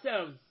to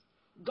ourselves,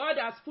 God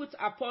has put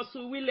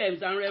Apostle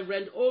Williams and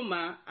Rev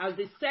Oma as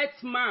the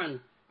set man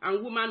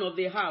and woman of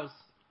the house,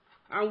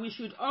 and we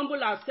should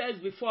humble ourselves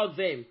before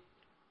them.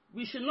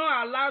 We should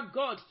not allow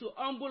God to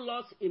humble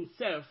us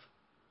himself.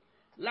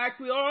 Like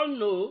we all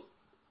know,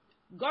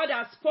 God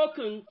has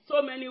spoken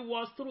so many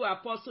words through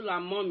Apostle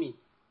and Mommy.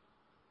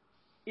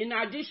 In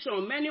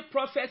addition, many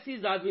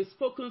prophecies have been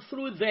spoken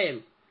through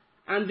them,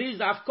 and these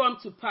have come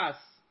to pass.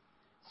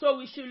 So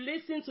we should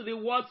listen to the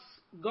words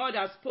God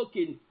has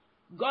spoken.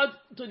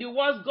 To the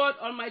words God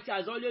Almighty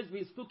has always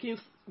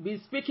been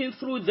speaking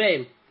through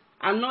them,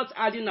 and not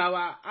adding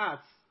our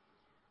hearts.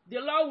 The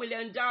Lord will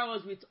endow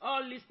us with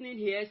all listening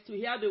ears to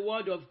hear the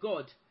word of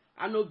God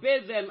and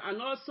obey them,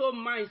 and also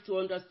minds to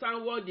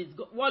understand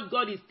what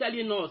God is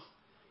telling us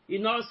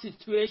in all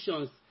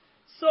situations.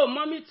 So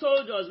Mommy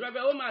told us, Rev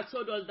Oma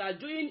told us that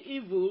doing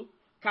evil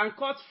can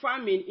cause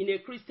famine in a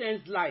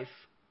Christian's life.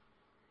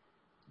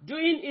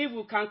 Doing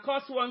evil can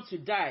cause one to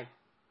die.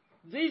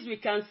 This we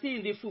can see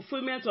in the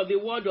fulfillment of the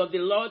word of the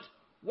Lord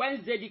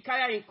when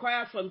Zedekiah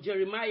inquired from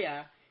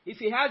Jeremiah if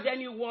he has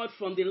any word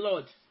from the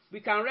Lord. We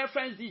can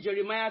reference the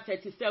Jeremiah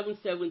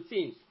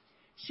 37:17.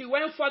 She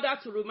went further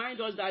to remind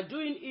us that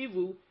doing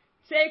evil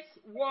takes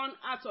one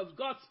out of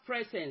God's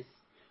presence.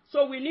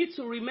 So we need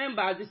to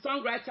remember, as the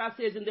songwriter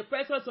says, in the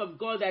presence of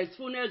God there is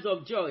fullness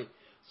of joy.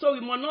 So we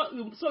must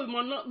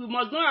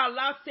not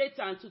allow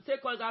Satan to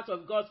take us out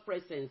of God's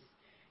presence.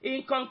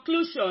 In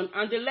conclusion,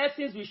 and the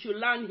lessons we should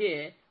learn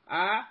here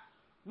are,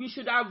 we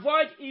should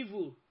avoid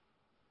evil,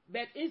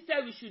 but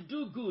instead we should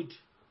do good.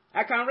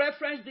 I can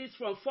reference this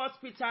from 1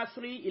 Peter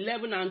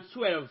 3:11 and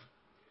 12.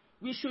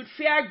 We should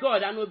fear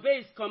God and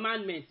obey his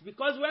commandments,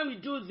 because when we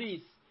do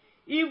this,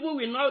 evil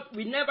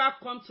will never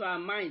come to our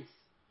minds.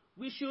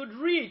 We should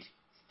read,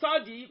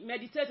 study,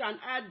 meditate, and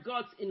hide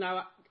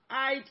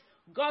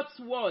God's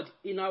word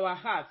in our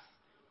hearts.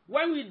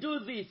 When we do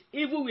this,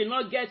 evil will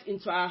not get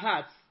into our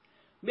hearts.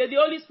 May the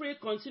Holy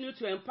Spirit continue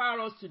to empower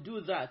us to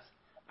do that.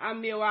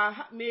 And may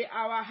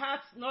our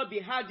hearts not be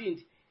hardened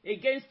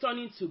against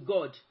turning to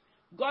God.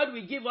 God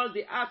will give us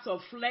the heart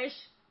of flesh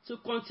to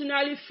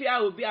continually fear,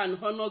 obey, and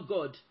honor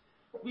God.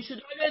 We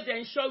should always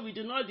ensure we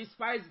do not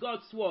despise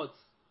God's words.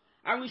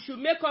 And we should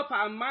make up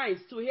our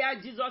minds to hear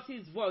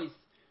Jesus' voice,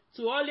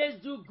 to always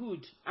do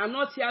good and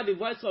not hear the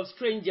voice of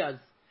strangers.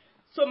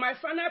 So my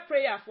final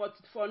prayer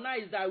for now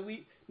is that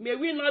may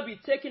we not be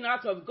taken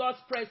out of God's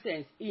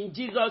presence, in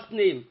Jesus'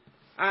 name.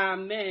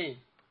 Amen.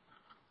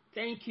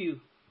 Thank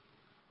you.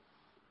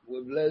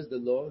 We bless the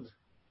Lord.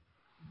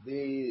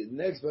 The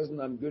next person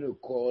I'm going to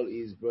call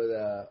is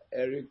Brother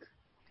Eric.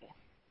 Okay.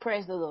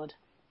 Praise the Lord.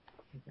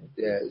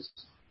 Yes.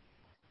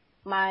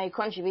 My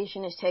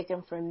contribution is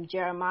taken from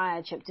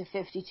Jeremiah chapter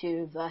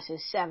 52,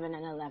 verses 7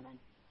 and 11,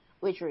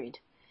 which read,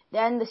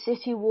 "Then the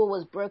city wall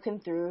was broken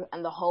through,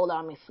 and the whole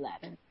army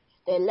fled.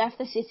 They left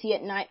the city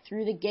at night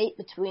through the gate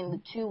between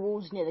the two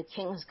walls near the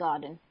king's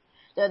garden,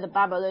 though the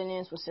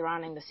Babylonians were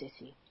surrounding the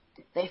city.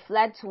 They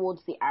fled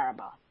towards the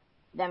Arabah."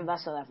 Then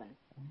verse 11,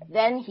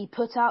 "Then he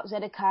put out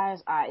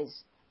Zedekiah's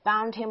eyes,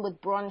 bound him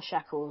with bronze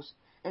shackles,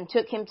 and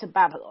took him to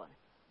Babylon,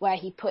 where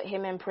he put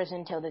him in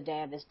prison till the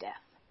day of his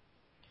death."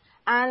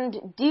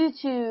 And due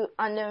to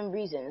unknown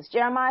reasons,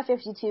 Jeremiah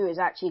 52 is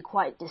actually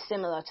quite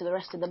dissimilar to the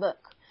rest of the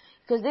book,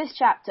 because this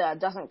chapter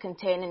doesn't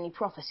contain any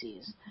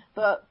prophecies,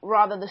 but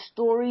rather the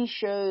story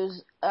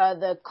shows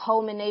the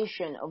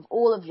culmination of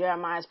all of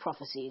Jeremiah's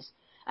prophecies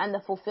and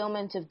the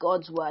fulfillment of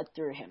God's word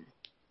through him.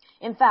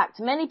 In fact,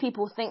 many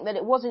people think that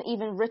it wasn't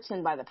even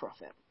written by the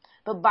prophet,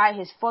 but by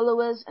his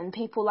followers and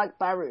people like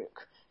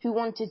Baruch, who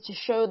wanted to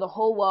show the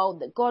whole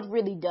world that God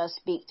really does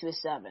speak to his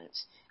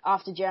servants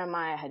after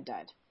Jeremiah had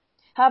died.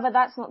 However,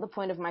 that's not the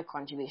point of my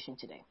contribution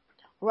today.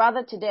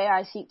 Rather, today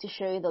I seek to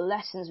show you the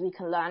lessons we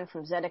can learn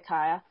from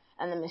Zedekiah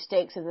and the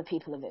mistakes of the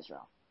people of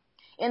Israel.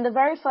 In the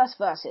very first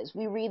verses,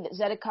 we read that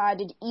Zedekiah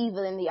did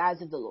evil in the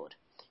eyes of the Lord,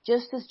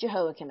 just as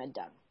Jehoiakim had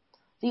done.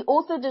 The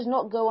author does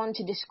not go on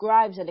to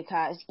describe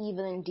Zedekiah's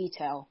evil in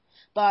detail,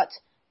 but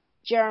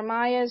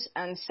Jeremiah's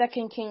and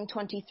 2 Kings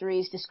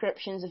 23's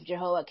descriptions of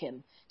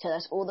Jehoiakim tell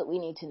us all that we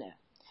need to know.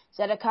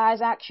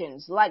 Zedekiah's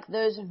actions, like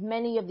those of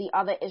many of the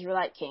other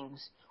Israelite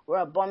kings, were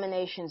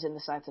abominations in the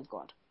sight of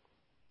God.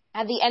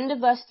 At the end of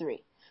verse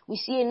 3, we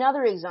see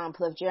another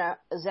example of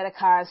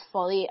Zedekiah's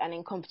folly and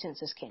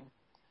incompetence as king.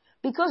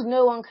 Because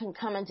no one can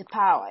come into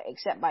power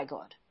except by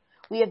God,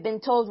 we have been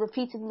told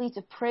repeatedly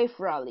to pray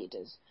for our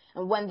leaders,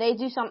 and when they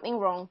do something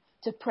wrong,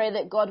 to pray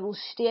that God will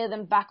steer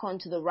them back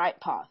onto the right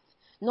path,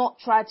 not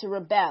try to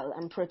rebel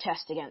and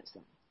protest against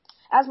them.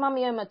 As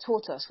Mami Oma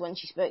taught us when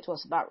she spoke to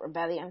us about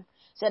rebellion,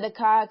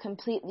 Zedekiah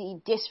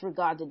completely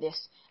disregarded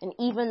this and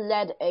even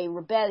led a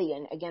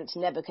rebellion against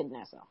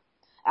Nebuchadnezzar.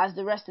 As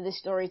the rest of this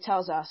story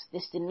tells us,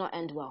 this did not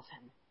end well for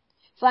him.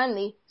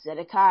 Finally,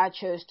 Zedekiah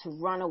chose to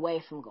run away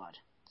from God.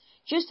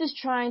 Just as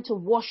trying to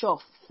wash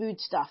off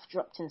foodstuff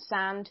dropped in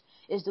sand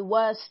is the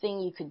worst thing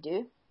you could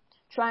do,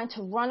 trying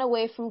to run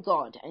away from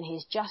God and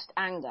his just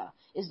anger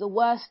is the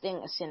worst thing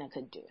a sinner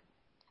could do,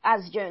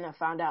 as Jonah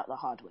found out the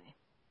hard way.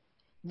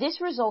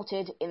 This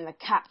resulted in the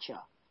capture,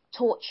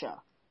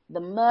 torture, the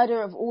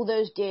murder of all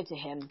those dear to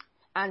him,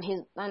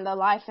 and the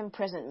life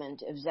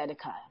imprisonment of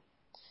Zedekiah.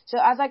 So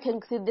as I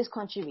conclude this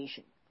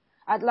contribution,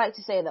 I'd like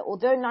to say that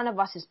although none of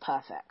us is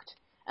perfect,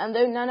 and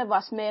though none of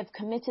us may have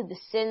committed the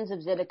sins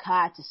of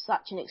Zedekiah to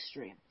such an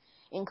extreme,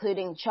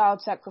 including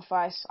child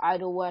sacrifice,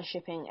 idol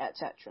worshipping,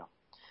 etc.,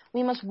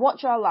 We must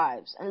watch our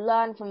lives and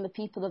learn from the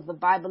people of the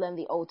Bible and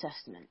the Old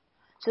Testament,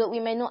 so that we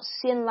may not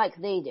sin like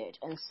they did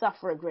and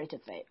suffer a greater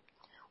fate.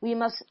 We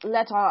must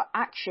let our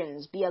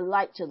actions be a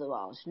light to the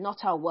world,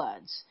 not our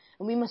words,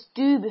 and we must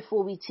do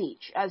before we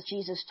teach, as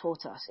Jesus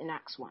taught us in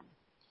Acts 1.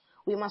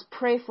 We must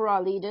pray for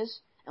our leaders,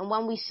 and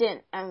when we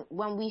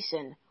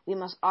sin, we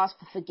must ask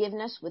for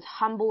forgiveness with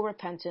humble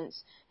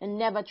repentance and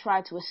never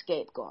try to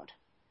escape God.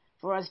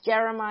 For as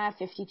Jeremiah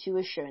 52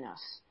 has shown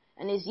us,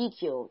 and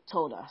Ezekiel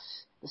told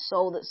us, the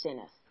soul that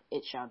sinneth,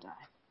 it shall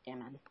die.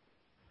 Amen.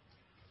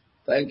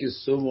 Thank you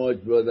so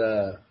much,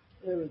 Brother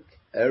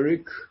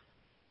Eric.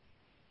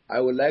 I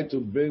would like to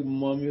bring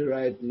Mommy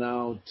right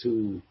now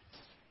to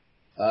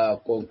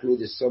conclude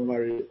the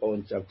summary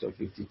on chapter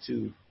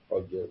 52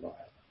 of Jeremiah.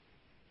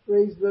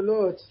 Praise the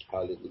Lord.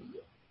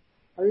 Hallelujah.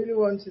 I really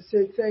want to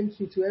say thank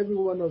you to every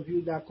one of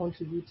you that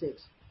contributed.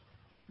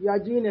 You are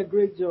doing a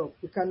great job.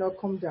 You cannot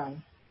come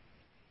down.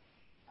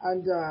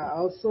 And I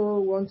also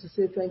want to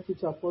say thank you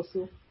to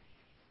Apostle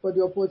for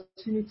the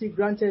opportunity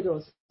granted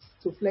us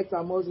to flex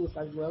our muscles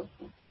as well,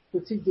 to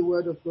teach the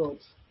Word of God.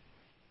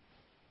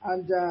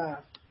 And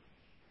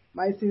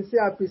my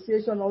sincere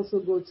appreciation also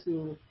goes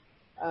to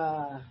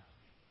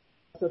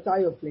Pastor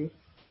Tayo Place.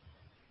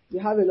 We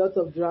have a lot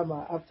of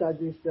drama after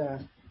this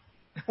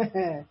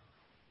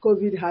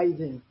COVID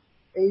hiding.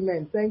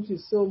 Amen. Thank you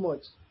so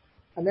much.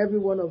 And every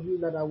one of you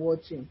that are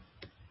watching.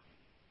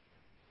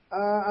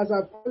 As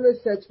I've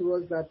always said to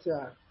us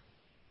that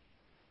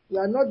we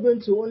are not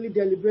going to only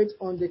deliberate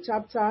on the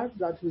chapter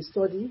that we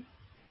study.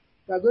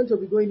 We are going to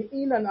be going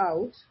in and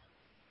out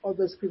of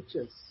the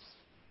scriptures.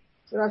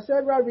 There are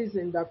several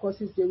reasons that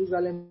causes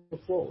Jerusalem to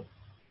fall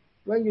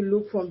when you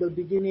look from the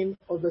beginning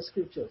of the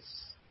scriptures.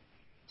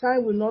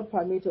 Time will not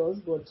permit us,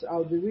 but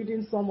I'll be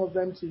reading some of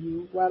them to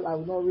you while I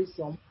will not read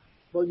some,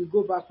 but you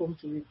go back home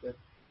to read them.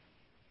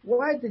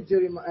 Why did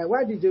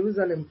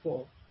Jerusalem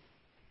fall?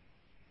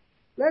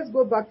 Let's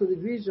go back to the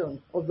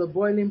vision of the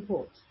boiling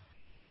pot,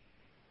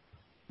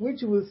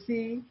 which you will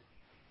see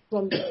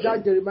from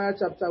that Jeremiah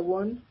chapter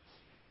 1,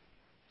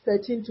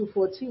 13 to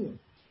 14,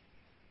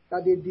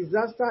 that a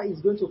disaster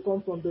is going to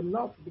come from the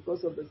north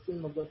because of the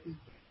sin of the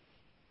people.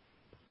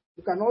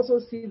 You can also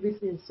see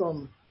this in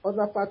some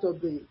other part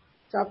of the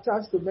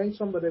chapters, to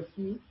mention but a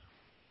few.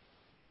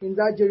 In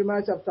that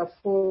Jeremiah chapter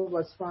 4,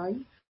 verse 5,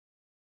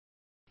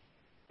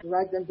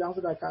 write them down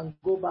so that I can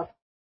go back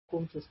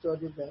home to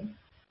study them.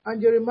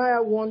 And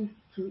Jeremiah 1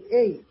 to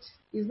 8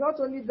 is not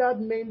only that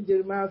main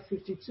Jeremiah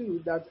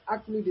 52 that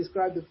actually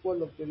describes the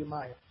fall of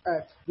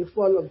the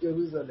fall of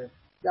Jerusalem.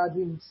 There have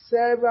been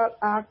several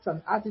acts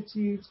and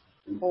attitudes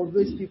of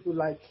these people,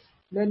 like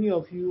many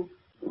of you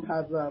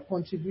have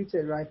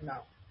contributed right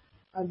now.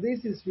 And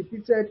this is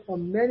repeated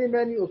on many,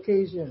 many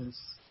occasions,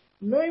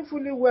 knowing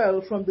fully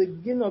well from the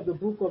beginning of the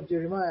book of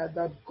Jeremiah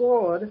that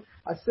God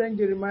has sent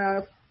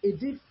Jeremiah a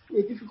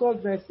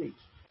difficult message,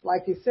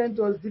 like he sent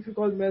us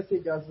difficult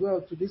message as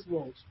well to this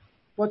world.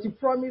 But he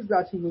promised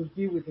that he will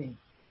be with him.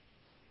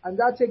 And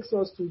that takes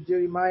us to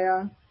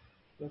Jeremiah,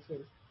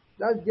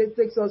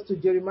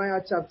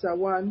 chapter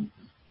 1,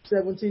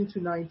 17 to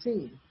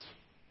 19.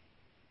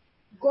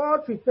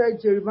 God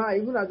prepared Jeremiah,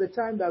 even at the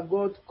time that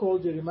God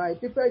called Jeremiah,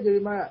 prepared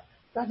Jeremiah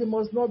that he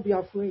must not be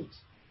afraid.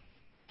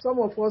 Some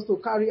of us, to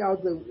carry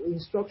out the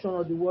instruction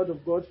of the word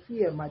of God,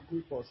 fear might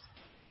grip us.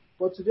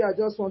 But today I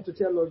just want to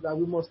tell us that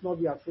we must not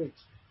be afraid.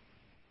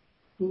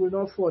 We will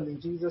not fall in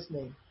Jesus'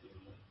 name.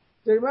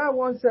 Jeremiah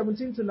 1,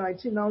 17 to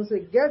 19 now says,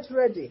 get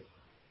ready.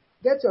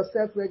 Get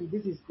yourself ready.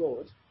 This is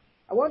God.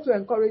 I want to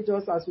encourage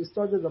us as we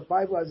study the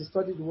Bible, as we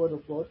study the word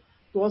of God,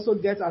 to also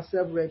get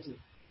ourselves ready.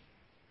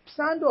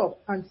 Stand up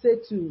and say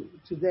to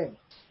them,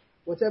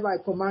 whatever I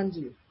command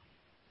you,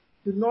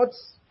 do not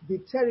be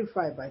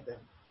terrified by them,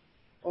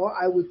 or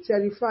I will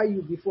terrify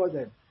you before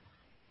them.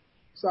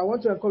 So I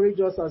want to encourage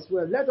us as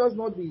well. Let us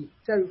not be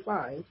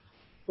terrified,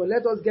 but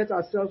let us get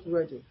ourselves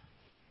ready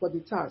for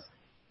the task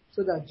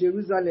so that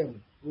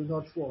Jerusalem will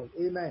not fall.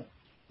 Amen.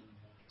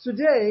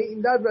 Today,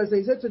 in that verse,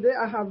 he said, today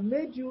I have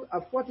made you a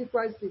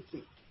fortified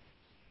city,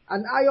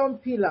 an iron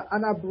pillar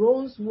and a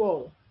bronze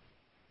wall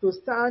to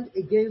stand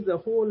against the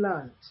whole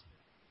land,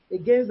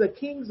 against the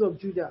kings of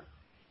Judah,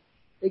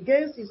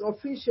 against its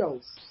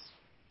officials,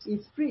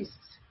 its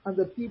priests, and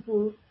the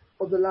people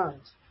of the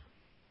land.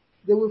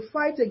 They will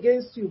fight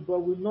against you, but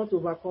will not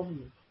overcome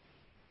you.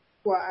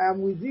 For I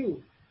am with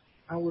you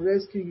and will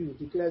rescue you,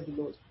 declares the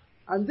Lord.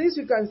 And this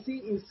you can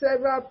see in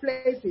several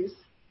places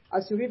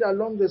as you read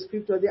along the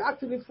scripture. They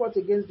actually fought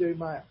against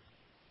Jeremiah.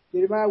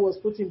 Jeremiah was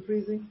put in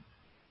prison.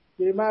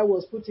 Jeremiah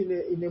was put in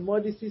a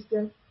muddy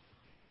system.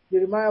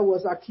 Jeremiah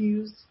was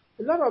accused.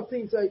 A lot of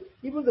things.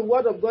 Even the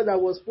word of God that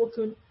was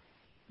spoken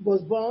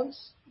was burnt,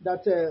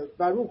 that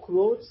Baruch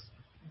wrote.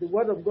 The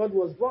word of God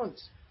was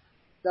burnt,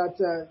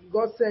 that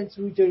God sent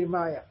through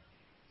Jeremiah.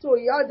 So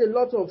he had a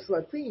lot of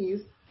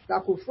things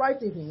that could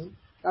frighten him,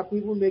 that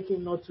could even make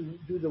him not to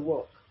do the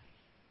work.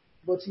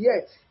 But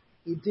yet,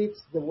 he did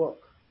the work.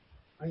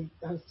 And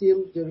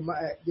still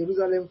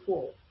Jerusalem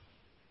fall.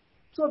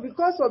 So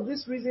because of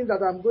this reason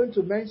that I'm going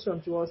to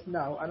mention to us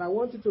now, and I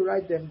want you to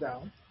write them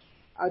down,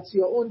 at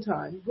your own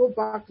time, go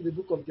back to the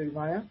book of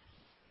Jeremiah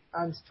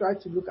and try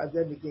to look at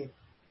them again.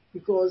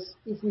 Because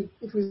if we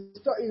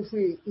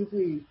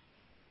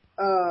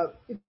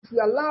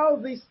allow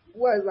these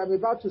words I'm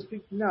about to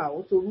speak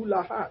now to rule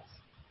our hearts,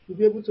 we'll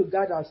be able to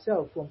guard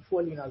ourselves from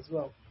falling as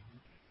well.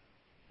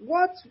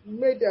 What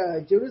made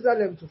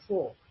Jerusalem to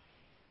fall?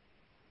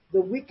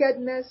 The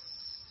wickedness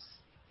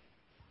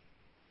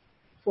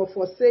for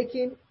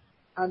forsaking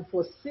and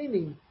for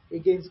sinning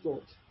against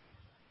God.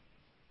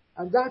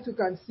 And that you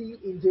can see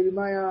in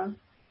Jeremiah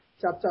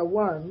chapter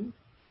 1,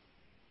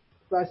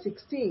 verse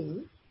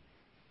 16.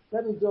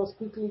 Let me just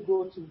quickly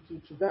go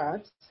to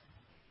that.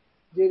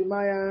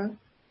 Jeremiah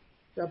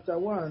chapter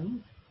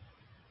 1,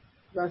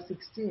 verse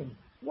 16.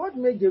 What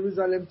made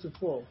Jerusalem to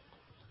fall?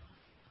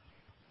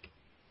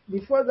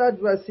 Before that,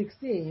 verse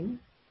 16,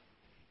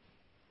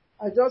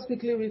 I just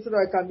quickly read so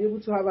that I can be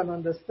able to have an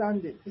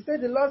understanding. He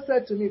said, the Lord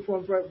said to me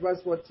from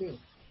verse 14,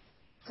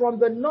 from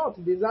the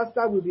north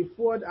disaster will be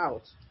poured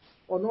out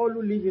on all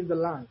who live in the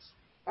land.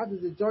 That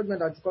is the judgment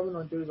that is coming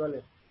on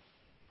Jerusalem.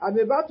 I'm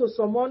about to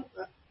summon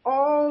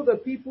all the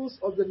peoples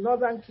of the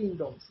northern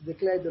kingdoms,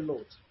 declared the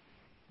Lord.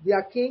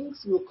 Their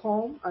kings will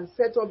come and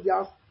set up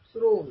their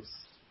thrones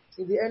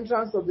in the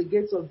entrance of the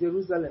gates of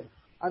Jerusalem.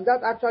 And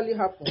that actually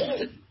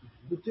happened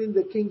between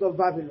the king of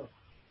Babylon.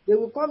 They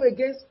will come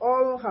against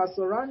all her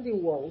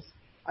surrounding walls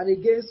and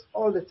against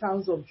all the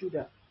towns of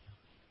Judah.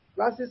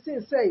 Verse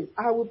 16 says,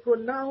 I will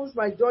pronounce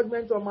my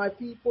judgment on my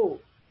people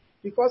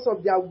because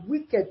of their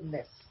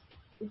wickedness,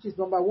 which is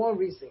number one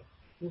reason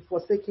in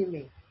forsaking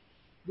me.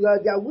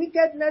 Their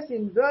wickedness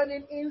in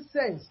burning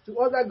incense to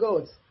other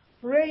gods,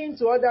 praying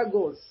to other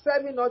gods,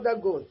 serving other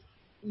gods,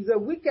 is a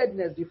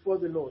wickedness before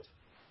the Lord.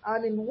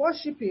 And in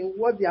worshiping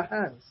what their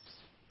hands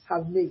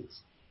have made.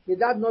 May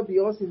that not be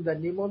us in the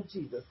name of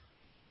Jesus.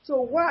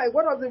 So why?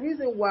 What are the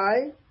reasons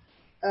why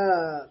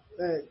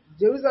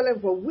Jerusalem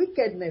for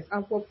wickedness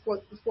and for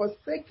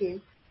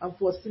forsaking and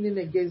for sinning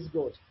against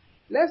God?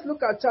 Let's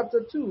look at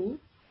chapter 2,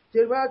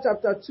 Jeremiah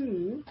chapter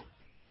 2,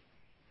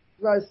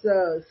 verse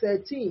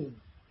 13.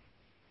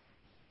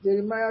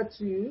 Jeremiah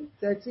 2,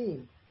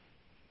 13.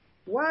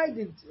 Why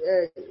did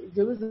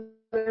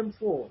Jerusalem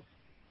fall?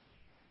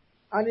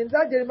 And in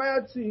that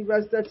Jeremiah 2,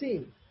 verse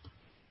 13,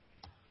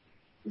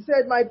 he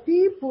said, my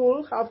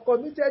people have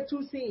committed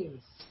two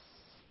sins.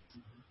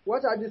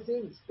 What are the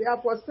sins? They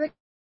have forsaken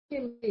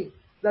me,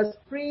 the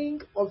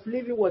spring of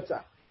living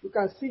water. You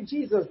can see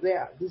Jesus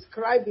there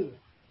describing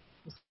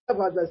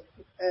himself as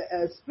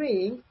a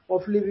spring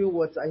of living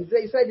water.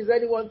 He said, is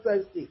anyone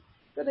thirsty?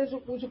 Then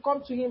we should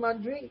come to him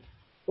and drink.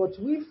 But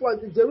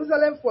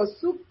Jerusalem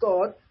forsook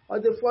God, or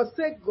they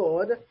forsake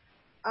God,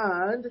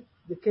 and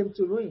they came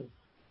to ruin.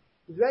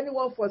 If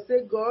anyone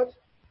forsake God,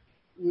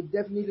 he will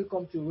definitely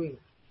come to ruin.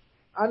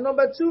 And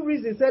number two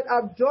reason, said,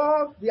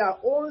 absorb their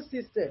own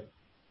system.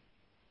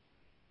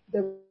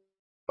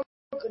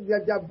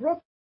 Their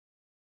broken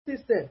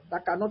system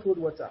that cannot hold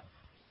water.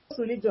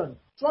 Religion,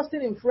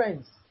 trusting in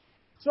friends,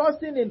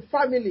 trusting in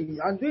family,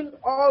 and doing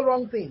all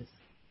wrong things.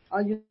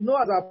 And you know,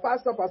 as our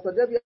pastor, Pastor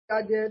Debbie,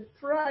 added,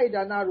 pride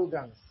and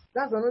arrogance.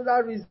 That's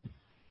another reason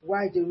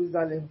why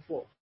Jerusalem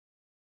fell.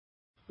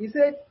 He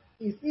said,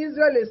 is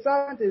Israel a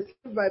servant, a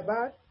slave by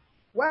birth?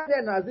 Why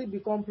then has it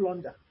become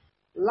plunder?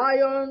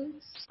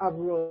 Lions have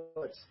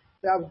roared.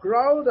 They have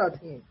growled at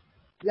him.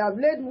 They have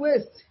laid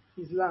waste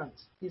his land.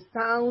 His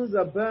towns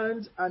are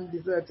burned and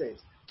deserted.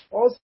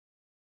 Also,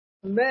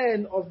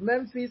 men of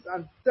Memphis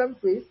and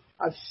Memphis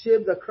have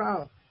shaved the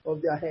crown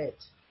of their head.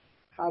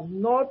 Have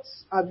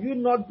you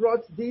not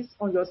brought this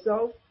on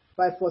yourself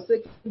by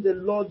forsaking the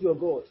Lord your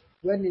God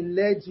when he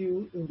led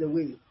you in the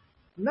way?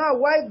 Now,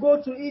 why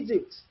go to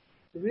Egypt?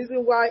 The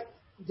reason why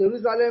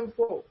Jerusalem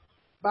fell.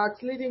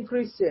 Backsliding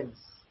Christians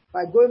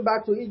by going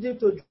back to Egypt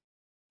to drink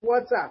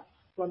water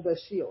from the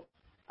Sheol.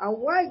 And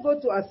why go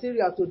to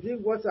Assyria to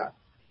drink water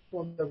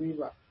from the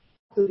river?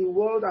 To the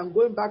world and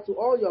going back to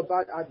all your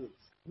bad habits.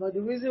 Now,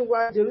 the reason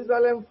why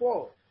Jerusalem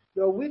fall.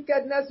 Your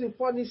wickedness will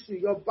punish you.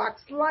 Your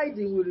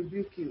backsliding will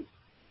rebuke you.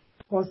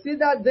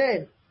 Consider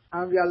then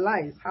and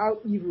realize how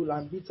evil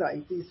and bitter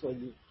it is for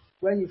you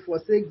when you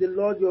forsake the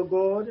Lord your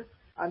God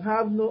and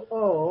have no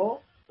awe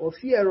or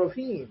fear of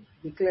him,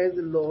 declares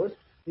the Lord,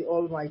 the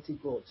Almighty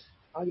God.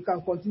 And you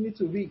can continue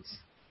to read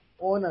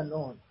on and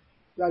on.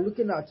 We are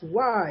looking at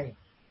why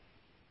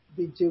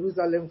did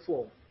Jerusalem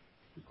fall?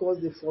 Because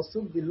they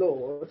forsook the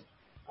Lord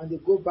and they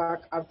go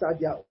back after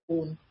their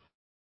own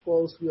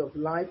false way of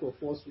life or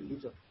false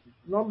religion.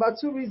 Number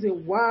two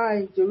reason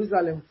why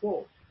Jerusalem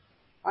fall.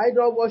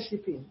 Idol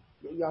worshipping.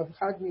 You have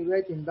heard me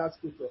read in that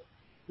scripture.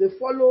 They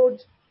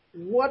followed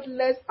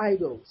worthless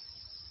idols.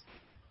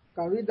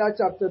 You can read that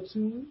chapter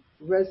 2,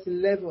 verse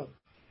 11.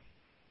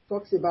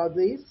 Talks about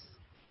this.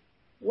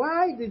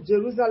 Why did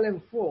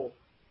Jerusalem fall?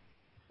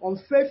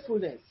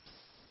 Unfaithfulness.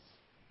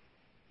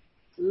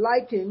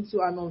 Likened to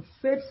an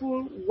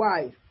unfaithful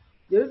wife.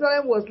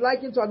 Jerusalem was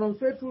likened to an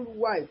unfaithful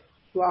wife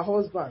to her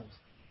husband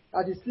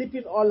that is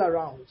sleeping all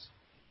around.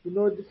 You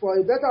know, for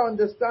a better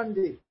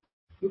understanding,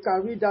 you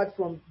can read that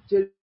from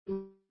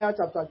Jeremiah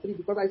chapter 3,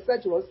 because I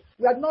said to us,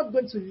 we are not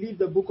going to leave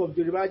the book of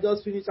Jeremiah,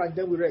 just finish and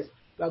then we rest.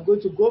 We are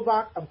going to go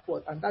back and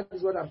forth, and that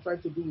is what I'm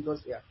trying to do with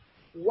us here.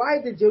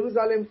 Why did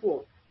Jerusalem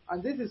fall?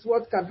 And this is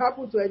what can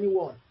happen to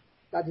anyone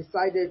that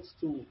decided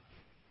to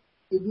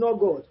ignore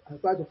God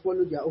and try to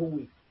follow their own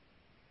way.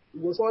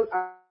 It was all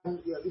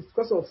it's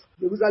because of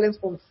Jerusalem's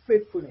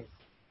unfaithfulness.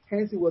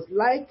 Hence, it was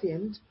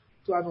likened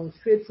to an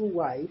unfaithful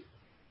wife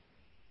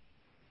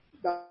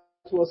that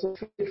was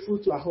unfaithful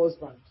to her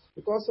husband.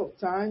 Because of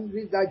time,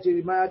 read that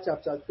Jeremiah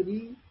chapter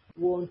 3,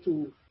 1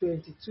 to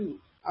 22.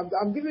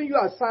 I'm giving you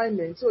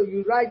assignment, so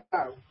you write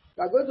down.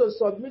 You are going to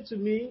submit to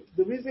me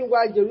the reason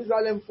why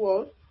Jerusalem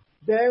fell.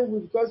 Then,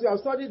 because you have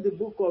studied the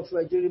book of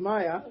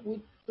Jeremiah,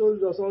 which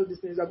told us all these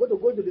things, you are going to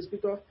go to the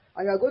scripture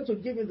and you are going to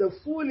give me the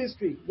full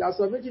history. You are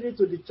submitting it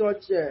to the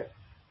church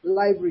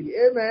library.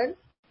 Amen.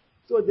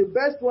 So the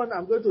best one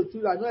I'm going to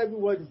choose, I know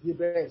everyone is the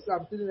best, so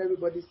I'm choosing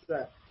everybody's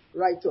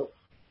write-up.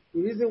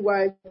 The reason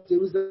why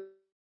Jerusalem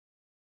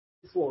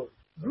fell.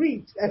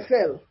 Greed,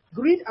 fell.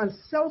 Greed and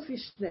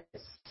selfishness.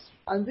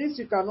 And this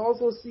you can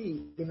also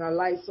see in our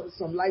lives,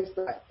 some lives.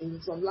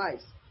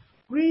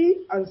 Greed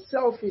and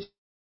selfishness,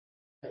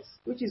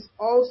 which is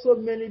also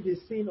mainly the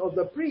sin of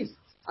the priests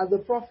and the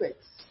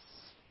prophets.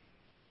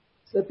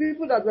 The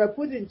people that were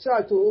put in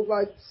charge to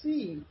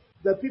oversee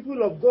the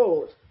people of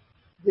God,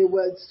 they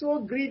were so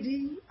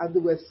greedy and they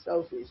were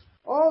selfish.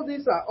 All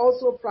these are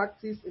also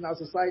practiced in our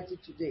society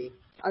today.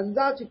 And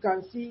that you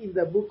can see in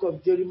the book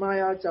of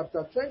Jeremiah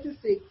chapter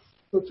 26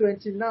 to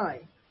 29.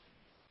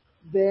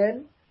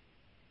 Then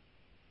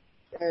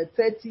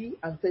 30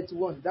 and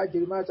 31. That's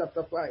Jeremiah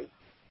chapter 5.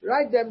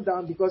 Write them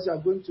down because you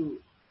are going to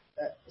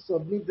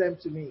submit them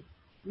to me.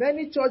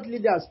 Many church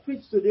leaders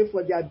preach today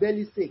for their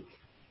belly's sake.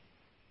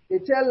 They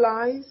tell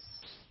lies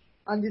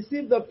and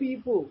deceive the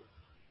people.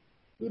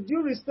 With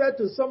due respect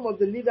to some of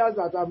the leaders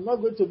that I'm not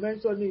going to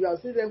mention, you have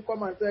seen them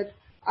come and said,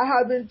 I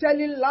have been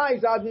telling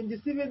lies, I have been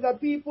deceiving the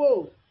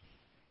people.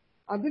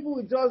 And people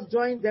will just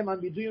join them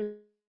and be doing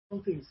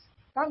wrong things.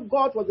 Thank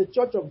God for the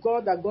church of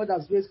God that God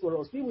has raised for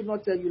us. We will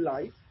not tell you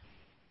lies.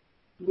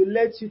 We will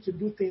let you to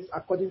do things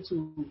according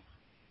to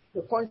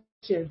the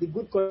conscience, the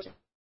good conscience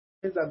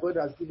that God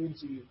has given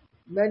to you.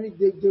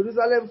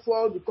 Jerusalem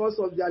fall because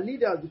of their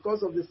leaders,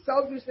 because of the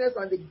selfishness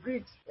and the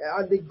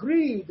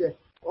greed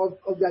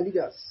of their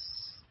leaders.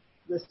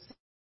 The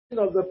sin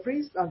of the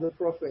priests and the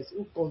prophets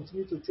who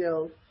continue to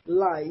tell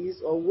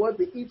lies or what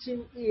the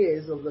itching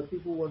ears of the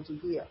people want to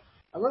hear.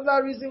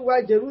 Another reason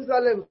why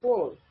Jerusalem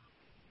fell,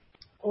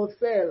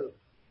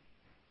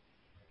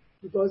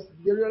 because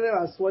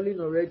Jerusalem has fallen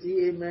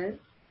already, amen.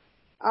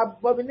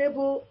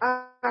 Abominable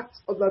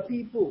acts of the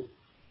people,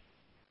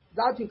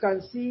 that you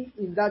can see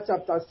in that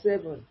chapter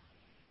 7,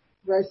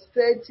 verse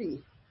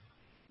 30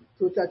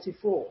 to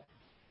 34.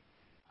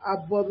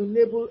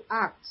 Abominable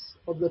acts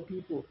of the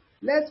people.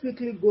 Let's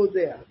quickly go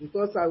there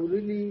because I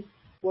really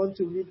want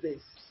to read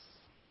this.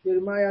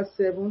 Jeremiah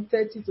 7,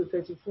 30 to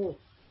 34.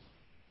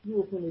 You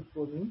open it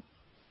for me.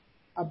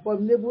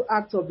 Abominable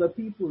acts of the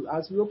people.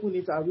 As we open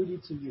it, I'll read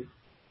it to you.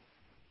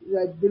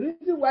 The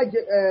reason why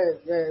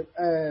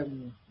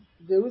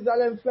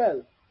Jerusalem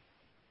fell,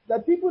 the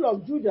people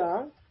of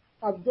Judah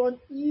have done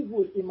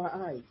evil in my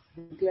eyes,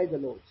 declares the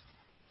Lord.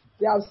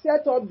 They have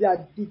set up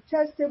their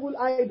detestable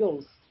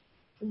idols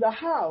in the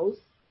house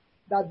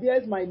that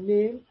bears my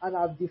name and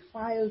have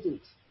defiled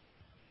it.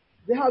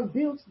 They have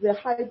built the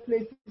high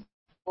places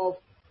of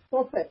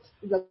prophets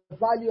in the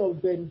valley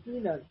of Ben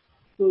Hinnom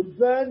to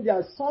burn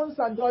their sons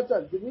and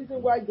daughters. The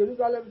reason why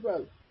Jerusalem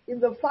fell in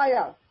the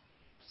fire,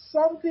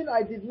 something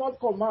I did not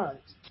command,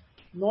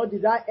 nor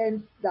did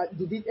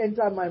it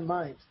enter my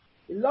mind.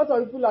 A lot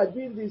of people are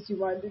doing this.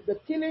 They're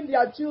killing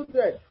their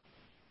children.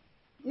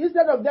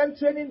 Instead of them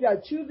training their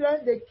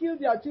children, they kill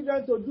their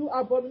children to do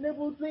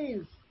abominable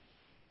things.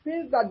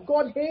 Things that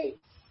God hates.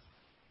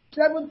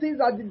 7 things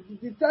that are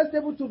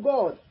detestable to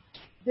God.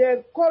 They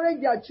encourage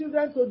their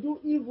children to do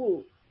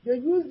evil. They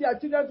use their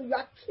children you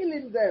are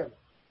killing them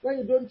when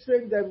you don't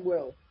train them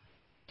well.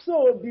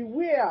 So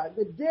beware,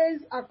 the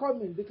days are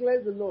coming,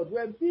 declares the Lord,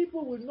 when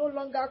people will no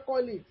longer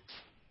call it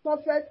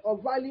prophet or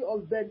valley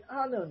of Ben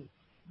Hinnom,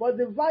 but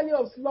the valley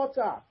of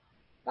slaughter.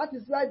 That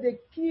is why they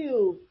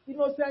kill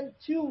innocent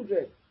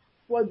children,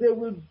 for they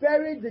will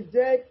bury the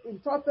dead in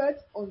Tophet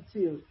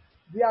until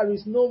there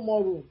is no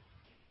more room.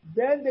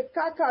 Then the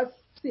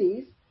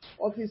carcasses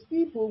of his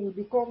people will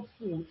become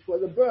food for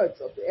the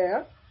birds of the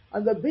air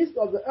and the beasts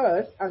of the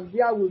earth, and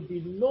there will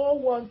be no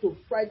one to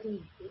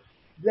frighten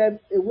them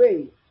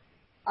away.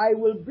 I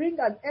will bring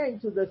an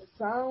end to the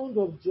sound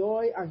of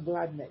joy and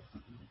gladness,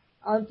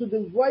 and to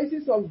the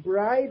voices of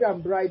bride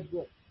and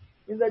bridegroom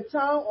in the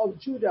town of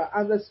Judah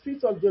and the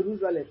streets of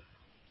Jerusalem,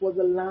 for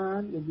the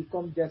land will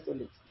become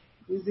desolate.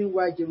 Reason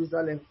why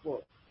Jerusalem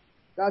fell.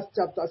 That's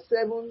chapter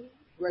 7,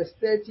 verse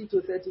 30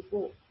 to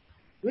 34.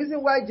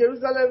 Reason why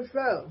Jerusalem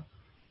fell.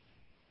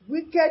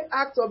 Wicked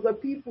acts of the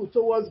people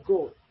towards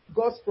God,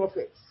 God's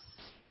prophets,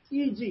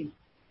 e.g.,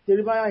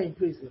 Jeremiah in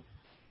prison.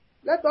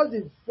 Let us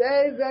be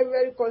very, very,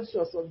 very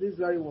conscious of this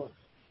very one.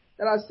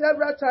 There are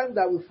several times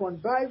that we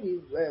front bite, we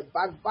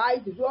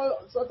backbite, we do all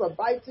sorts of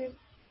biting.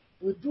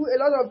 We do a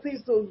lot of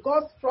things to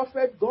God's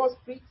prophet, God's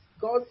priests,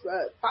 God's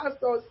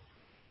pastors,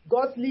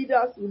 God's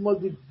leaders. We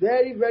must be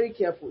very, very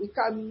careful. It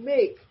can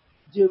make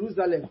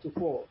Jerusalem to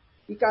fall.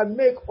 It can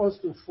make us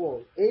to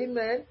fall.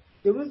 Amen.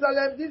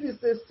 Jerusalem, this is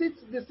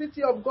the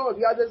city of God.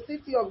 We are the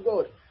city of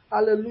God.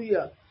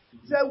 Hallelujah.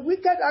 The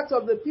wicked acts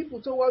of the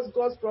people towards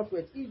God's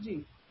prophet,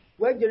 e.g.,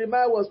 when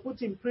Jeremiah was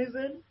put in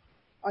prison,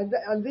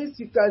 and this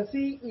you can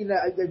see in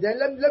let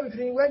me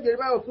finish. When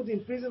Jeremiah was put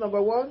in prison,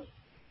 number one,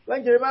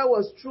 when Jeremiah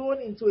was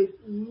thrown into a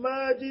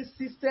murder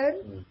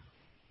system,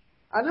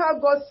 and how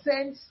God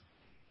sent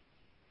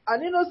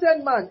an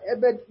innocent man,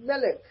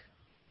 Ebed-Melech,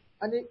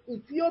 an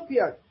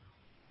Ethiopian,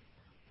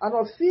 an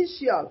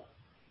official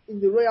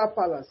in the royal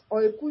palace,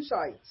 or a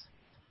Cushite.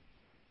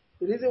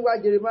 The reason why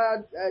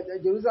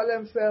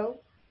Jerusalem fell,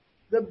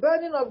 the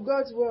burning of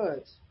God's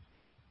word.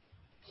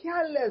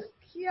 Careless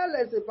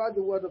about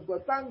the word of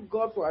God. Thank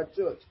God for our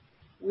church.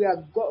 We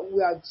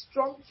are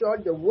strong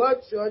church, the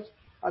word church,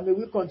 and may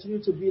we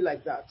continue to be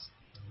like that.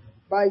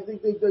 By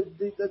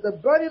the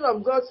burning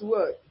of God's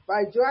word,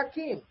 by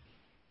Joachim,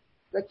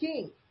 the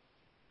king.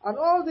 And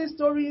all these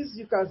stories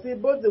you can see,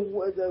 both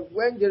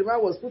when Jeremiah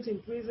was put in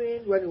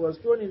prison, when he was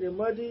thrown in a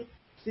muddy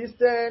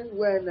cistern,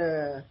 when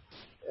the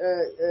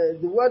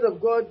word of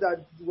God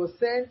that was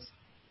sent,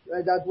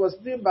 that was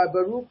written by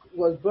Baruch,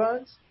 was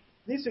burnt.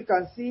 This you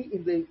can see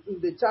in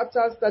the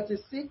chapters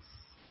 36,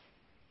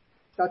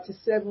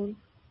 37,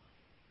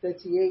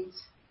 38,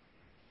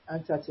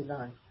 and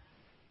 39.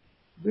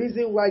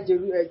 Reason why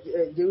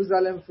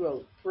Jerusalem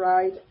fell: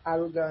 pride,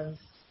 arrogance,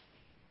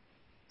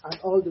 and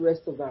all the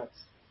rest of that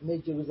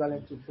made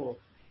Jerusalem to fall.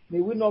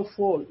 May we not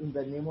fall in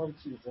the name of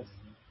Jesus.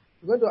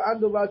 We're going to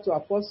hand over to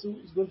Apostle.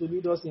 He's going to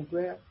lead us in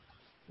prayer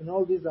and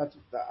all this that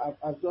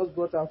I've just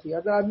brought out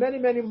here. There are many,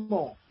 many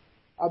more.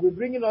 I'll be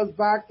bringing us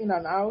back in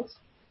and out.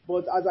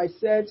 But as I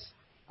said,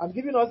 I'm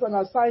giving us an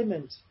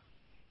assignment.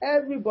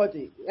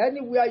 Everybody,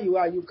 anywhere you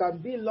are, you can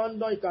be in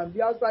London, you can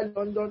be outside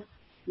London,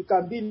 you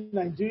can be in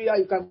Nigeria,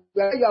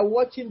 where you are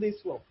watching this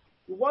from.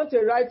 We want a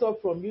write-up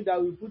from you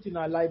that we put in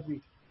our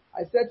library.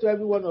 I said to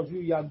every one of you,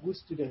 you are good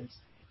students.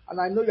 And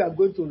I know you are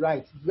going to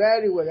write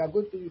very well. You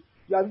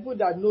are people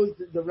that knows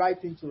the right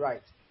thing to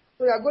write.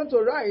 So you are going to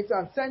write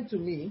and send to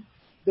me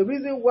the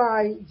reason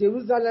why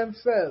Jerusalem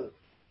fell.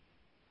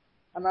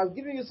 And I've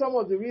given you some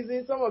of the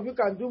reasons. Some of you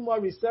can do more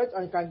research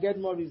and can get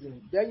more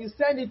reasons. Then you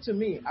send it to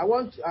me. I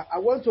want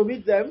to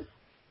read them,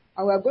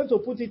 and we're going to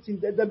put it in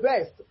the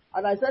best.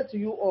 And I said to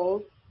you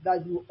all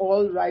that you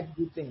all write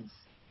good things.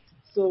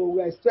 So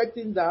we're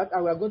expecting that,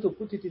 and we're going to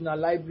put it in our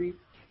library.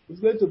 It's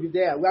going to be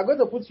there. We are going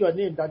to put your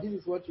name, that this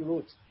is what you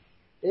wrote.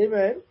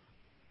 Amen.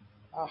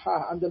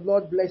 And the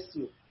Lord bless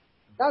you.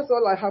 That's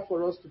all I have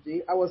for us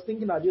today. I was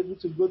thinking I'd be able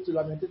to go to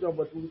Lamentation,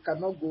 but we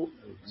cannot go.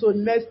 So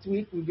next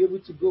week we'll be able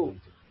to go.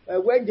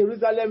 When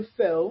Jerusalem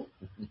fell,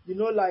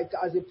 like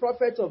as a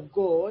prophet of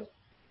God,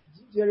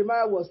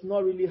 Jeremiah was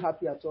not really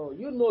happy at all.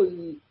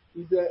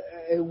 He's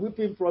a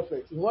weeping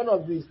prophet. In one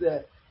of his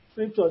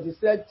scriptures, he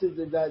said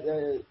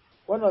that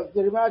one of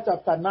Jeremiah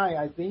chapter 9,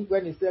 I think,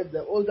 when he said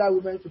the older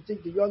women to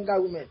teach the younger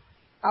women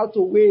how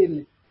to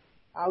wail,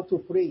 how to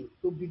pray,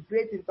 to be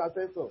great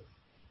intercessors,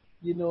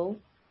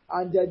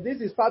 And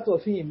this is part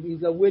of him.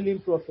 He's a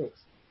wailing prophet.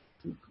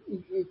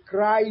 He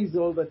cries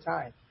all the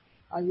time.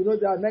 And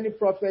there are many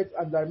prophets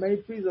and there are many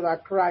priests that are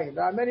crying.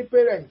 There are many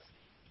parents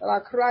that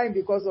are crying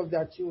because of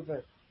their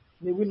children.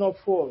 May we not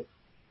fall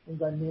in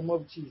the name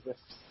of Jesus.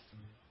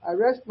 I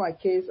rest my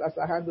case as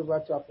I hand over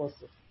to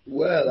Apostle.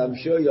 Well, I'm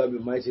sure you have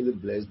been mightily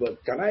blessed,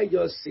 but can I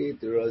just say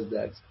to us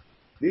that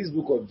this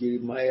book of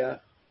Jeremiah,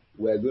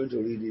 we're going to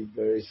read it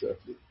very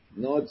shortly.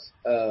 Not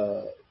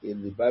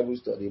in the Bible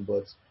study,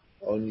 but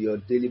on your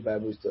daily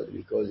Bible study,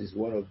 because it's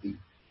one of the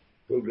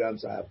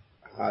programs I have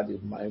had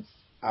in mind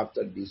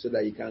after this, so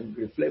that you can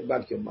reflect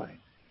back your mind.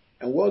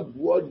 And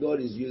what God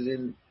is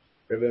using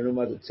Rev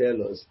Oma to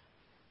tell us,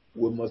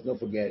 we must not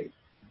forget it.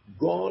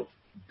 God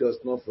does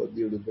not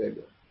forgive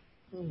rebellion.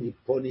 He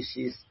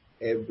punishes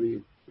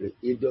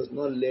He does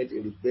not let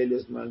a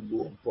rebellious man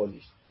go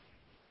unpunished.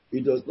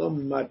 It does not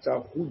matter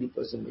who the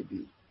person may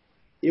be.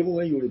 Even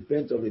when you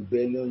repent of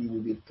rebellion, you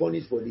will be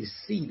punished for the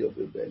seed of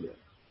rebellion.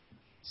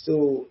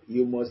 So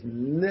you must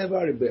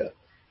never rebel.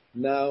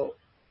 Now,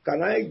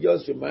 can I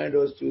just remind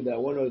us too that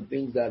one of the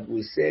things that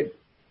we said,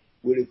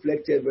 we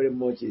reflected very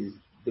much, is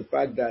the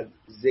fact that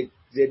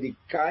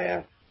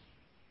Zedekiah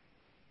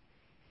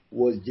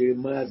was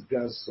Jeremiah's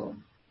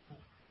grandson.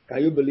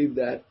 Can you believe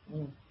that?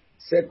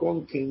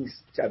 2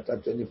 Kings chapter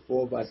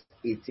 24, verse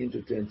 18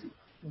 to 20.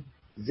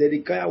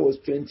 Zedekiah was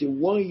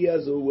 21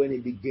 years old when he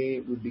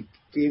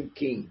became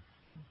king.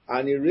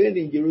 And he reigned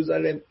in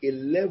Jerusalem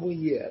 11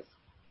 years.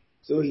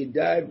 So he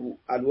died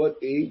at what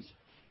age?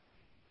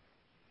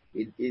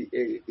 He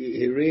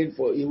reigned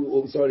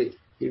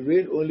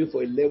only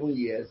for 11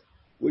 years,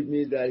 which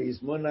means that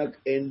his monarch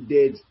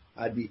ended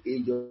at the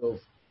age of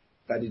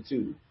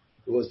 32.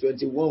 He was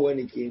 21 when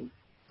he came,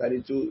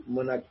 32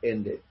 monarch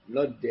ended,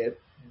 not death.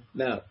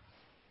 Now,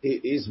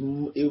 His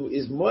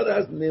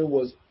mother's name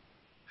was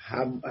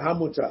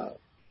Hamutal,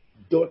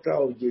 daughter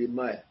of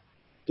Jeremiah.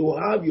 To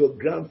have your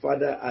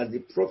grandfather as the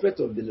prophet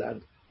of the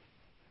land,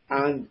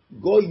 and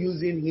God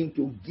using him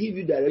to give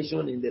you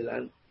direction in the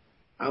land,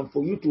 and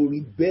for you to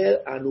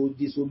rebel and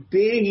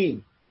disobey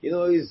him.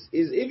 If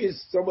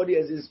it's somebody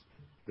else's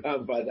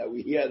grandfather,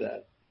 we hear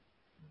that.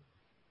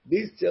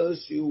 This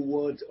tells you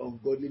what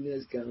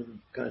ungodliness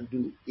can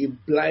do. It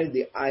blinds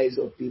the eyes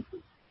of people.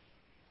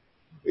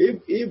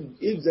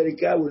 If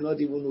Zedekiah will not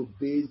even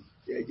obey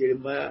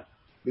Jeremiah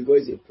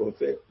because he's a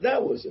prophet,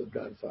 that was your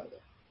grandfather.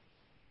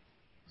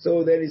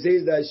 So then he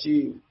says that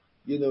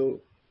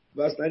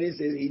verse 19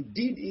 says, he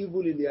did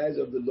evil in the eyes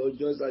of the Lord,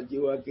 just as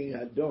Jehoiakim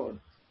had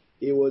done.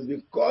 It was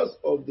because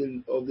of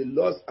the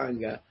Lord's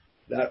anger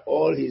that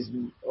all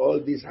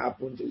this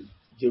happened to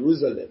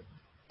Jerusalem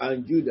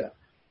and Judah.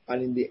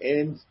 And in the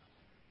end,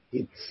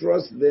 he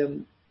thrust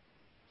them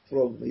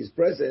from his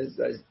presence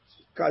and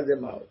cast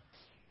them out.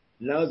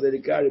 Now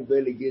Zedekiah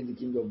rebelled against the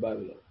king of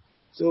Babylon.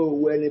 So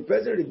when a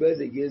person rebels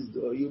against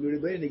God, you'll be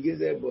rebelling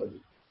against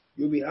everybody.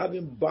 You'll be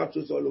having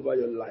battles all over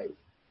your life.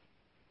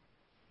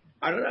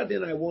 Another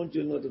thing I want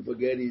you not to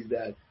forget is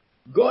that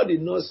God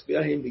did not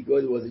spare him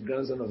because he was the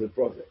grandson of a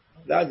prophet.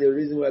 That's the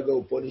reason why God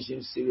will punish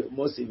him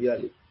more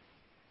severely.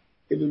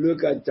 If you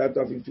look at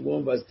chapter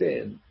 51, verse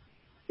 10,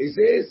 it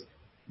says,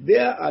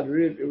 there at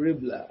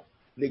Riblah,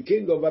 the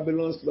king of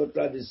Babylon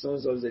slaughtered the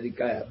sons of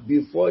Zedekiah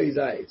before his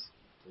eyes.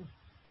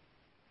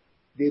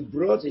 They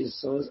brought his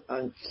sons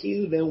and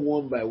killed them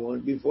one by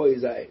one before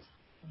his eyes.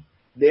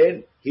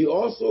 Then he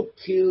also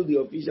killed the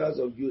officials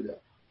of Judah,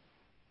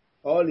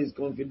 all his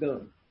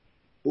confidants,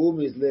 who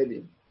misled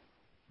him.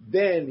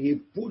 Then he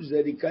put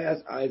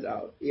Zedekiah's eyes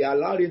out. He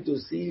allowed him to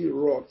see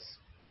rocks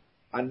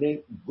and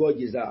then gouge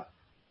his eye.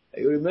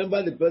 You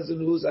remember the person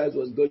whose eyes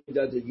was gouged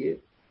out again?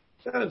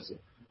 Samson.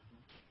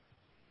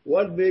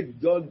 What made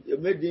him,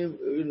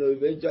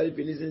 eventually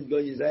Philistines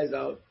gouge his eyes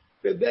out?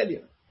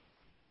 Rebellion.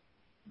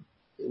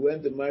 He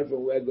went to marry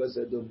from where God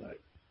said don't marry.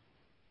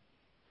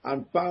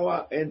 And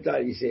power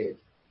entered his head,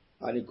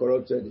 and he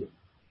corrupted him.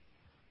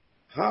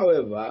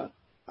 However,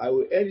 I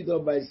will end it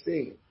up by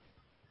saying,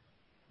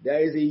 there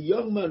is a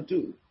young man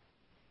too,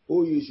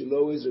 who you should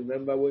always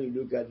remember when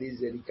you look at this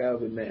Zedekiah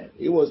of a man.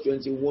 He was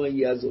 21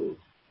 years old.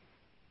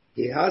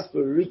 He has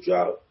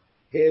spiritual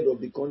head of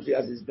the country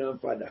as his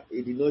grandfather.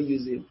 He did not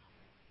use him.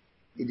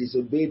 He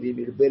disobeyed him.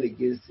 He rebelled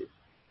against him.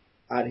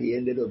 And he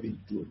ended up in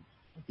doom.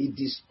 He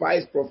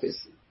despised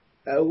prophecy.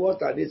 And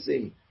what are they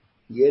saying?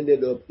 He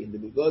ended up in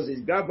doom. Because his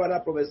grandfather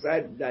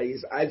prophesied that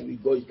his eyes will be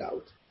gouged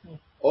out.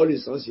 All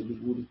his sons would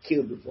be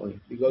killed before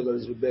him because of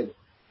his rebellion.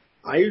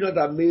 Are you not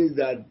amazed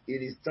that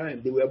in his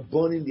time they were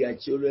burning their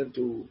children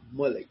to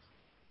Molech?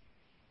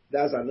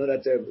 That's another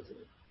terrible thing.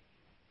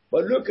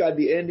 But look at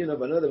the ending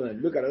of another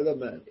man. Look at another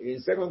man.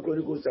 In 2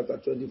 Chronicles chapter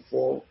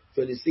 24,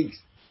 26,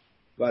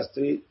 verse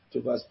 3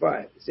 to verse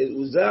 5. It says,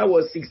 Uzziah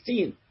was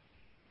 16.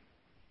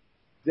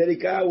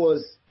 Zedekiah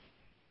was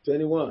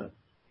 21.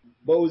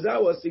 But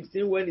Uzziah was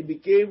 16 when he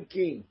became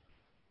king.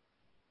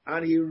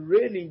 And he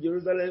reigned in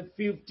Jerusalem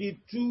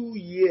 52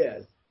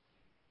 years.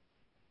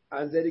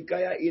 And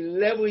Zedekiah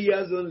 11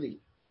 years only.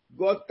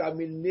 God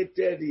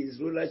terminated his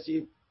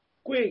rulership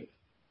quick.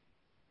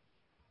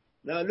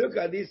 Now look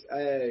at this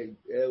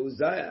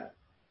Uzziah.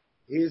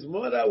 His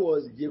mother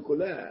was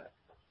Jecoliah.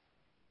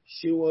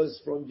 She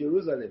was from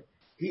Jerusalem.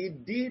 He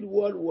did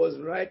what was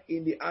right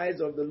in the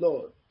eyes of the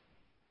Lord.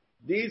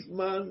 This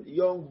man,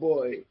 young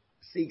boy,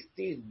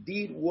 16,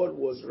 did what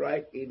was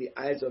right in the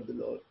eyes of the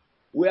Lord,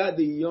 where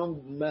the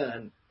young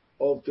man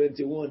of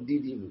 21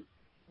 did evil.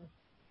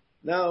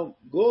 Now,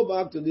 go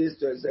back to this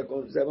 2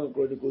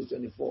 Chronicles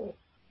 24,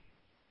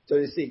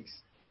 26,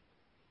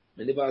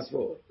 and the verse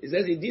 4. It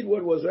says, he did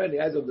what was right in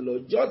the eyes of the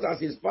Lord, just as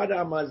his father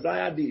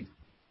Amaziah did.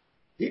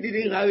 He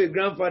didn't have a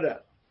grandfather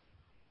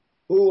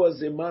who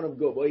was a man of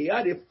God, but he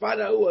had a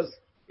father who was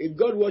a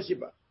God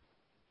worshipper,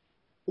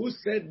 who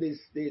set the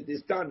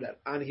standard,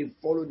 and he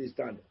followed the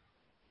standard.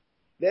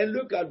 Then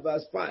look at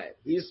verse 5.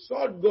 He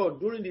sought God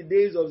during the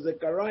days of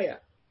Zechariah,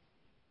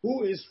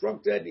 who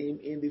instructed him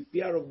in the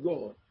fear of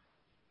God.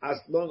 As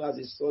long as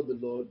he sought the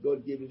Lord,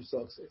 God gave him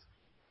success.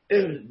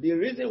 The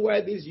reason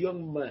why this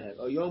young man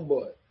or young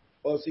boy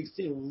of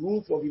 16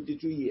 ruled for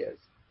 52 years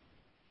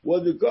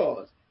was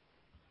because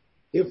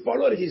he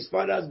followed his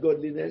father's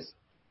godliness.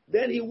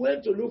 Then he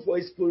went to look for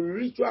his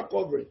spiritual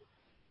covering,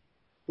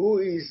 who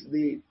is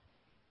the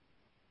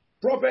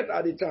prophet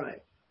at the time,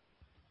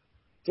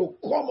 to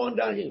come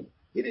under him.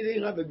 He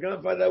didn't have a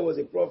grandfather who was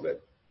a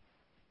prophet.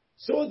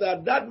 So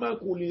that man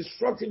could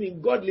instruct him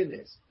in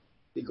godliness,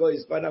 because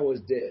his father was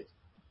dead.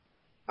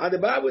 And the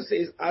Bible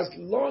says, as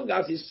long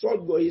as he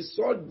sought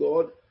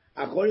God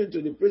according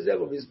to the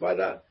precept of his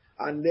father,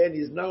 and then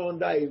is now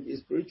under a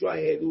spiritual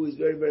head who is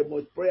very, very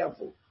much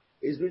prayerful,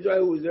 a spiritual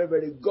head who is very,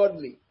 very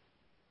godly.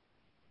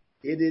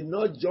 He did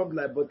not jump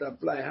like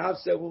butterfly, have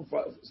 7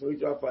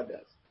 spiritual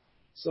fathers.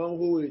 Some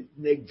who will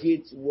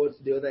negate what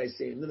the other is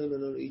saying.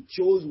 No. He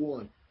chose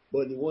one,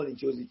 but the one he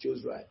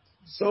chose right.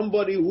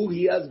 Somebody who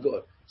hears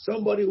God,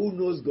 somebody who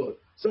knows God,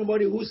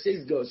 somebody who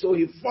seeks God. So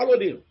he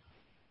followed him.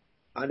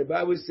 And the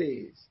Bible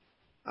says,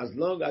 as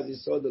long as he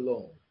saw the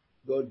Lord,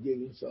 God gave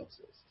him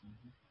success.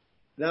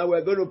 Now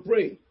we're going to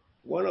pray.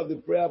 One of the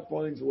prayer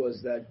points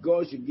was that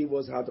God should give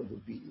us heart of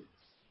obedience.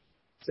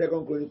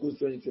 2 Chronicles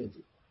 20:20.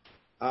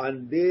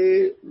 And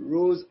they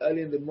rose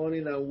early in the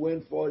morning and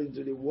went forth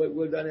into the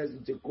wilderness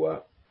in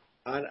Tekoa.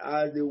 And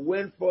as they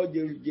went forth,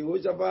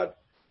 Jehoshaphat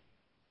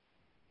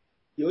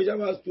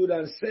stood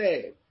and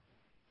said,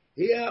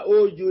 Hear,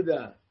 O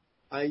Judah,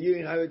 and you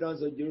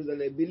inhabitants of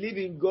Jerusalem, believe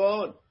in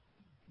God,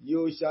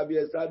 you shall be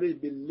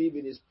established. Believe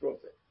in his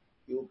prophet,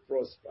 you will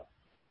prosper.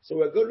 So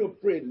we're going to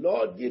pray,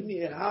 Lord, give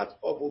me a heart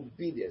of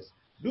obedience.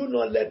 Do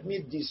not let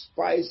me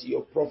despise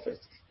your prophecy.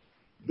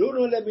 Do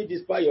not let me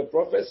despise your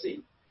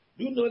prophecy.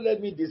 Do not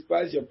let me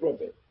despise your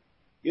prophet.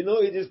 You know,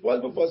 it is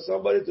possible for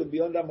somebody to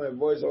be under my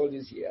voice all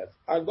these years.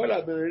 And God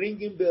has been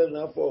ringing bell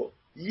now for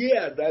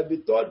years. There will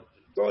be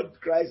third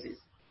crisis,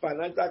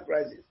 financial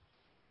crisis.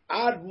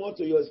 Add more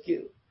to your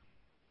skill.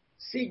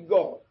 Seek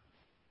God.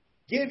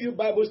 Give you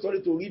Bible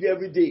study to read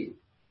every day.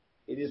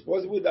 It is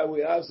possible that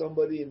we have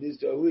somebody in this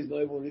church who is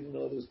not even reading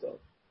all those stuff.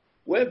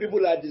 When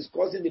people are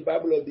discussing the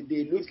Bible of the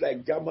day, it looks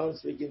like German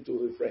speaking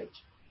to a French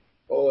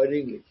or an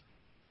English.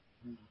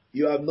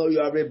 You have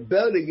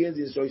rebelled against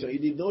the instruction. You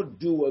did not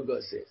do what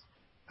God says.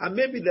 And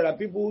maybe there are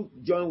people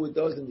who join with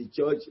us in the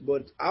church,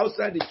 but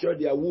outside the church,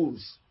 they are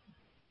wolves.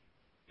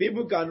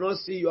 People cannot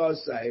see you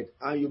outside,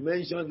 and you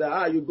mention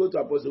that, you go to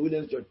Apostle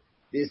William's church.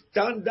 The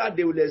standard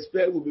they will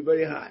expect will be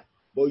very high,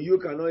 but you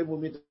cannot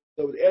even meet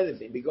up with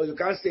anything because you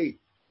can't say it,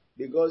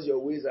 because your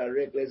ways are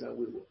reckless and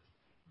wayward.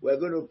 We're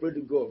going to pray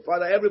to God.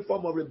 Father, every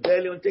form of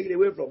rebellion, take it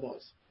away from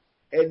us.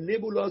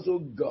 Enable us, O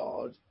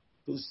God,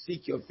 to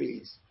seek your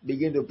face.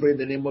 Begin to pray in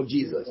the name of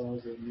Jesus.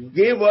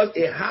 Give us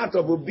a heart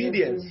of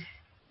obedience.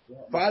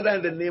 Father,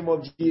 in the name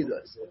of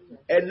Jesus,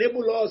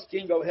 enable us,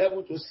 King of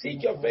Heaven, to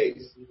seek your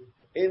face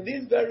in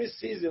this very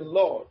season,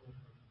 Lord.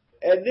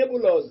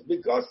 Enable us,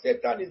 because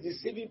Satan is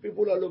deceiving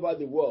people all over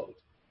the world.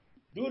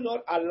 Do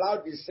not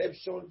allow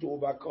deception to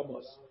overcome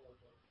us.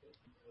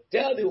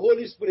 Tell the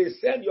Holy Spirit,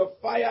 send your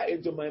fire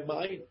into my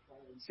mind,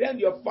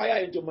 send your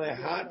fire into my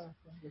heart,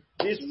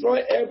 destroy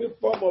every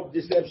form of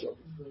deception,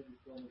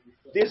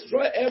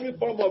 destroy every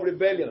form of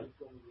rebellion,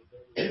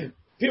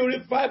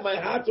 purify my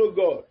heart, O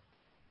God.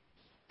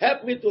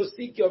 Help me to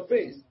seek your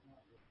face.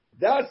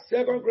 That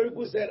 2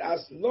 Chronicles said,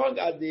 as long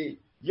as the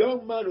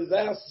young man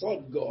Uzziah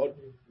sought God,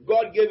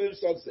 God gave him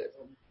success.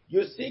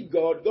 You seek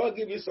God, God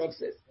give you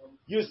success.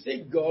 You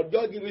seek God,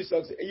 God give you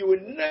success. And you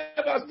will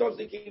never stop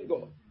seeking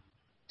God.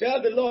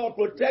 Tell the Lord,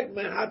 protect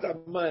my heart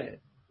and mind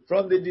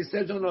from the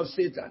deception of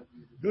Satan.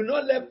 Do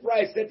not let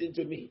pride set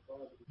into me.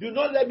 Do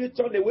not let me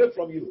turn away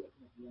from you.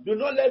 Do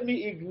not let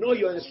me ignore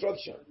your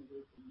instruction.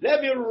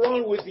 Let me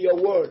run with your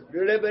word,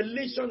 the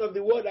revelation of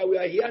the word that we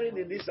are hearing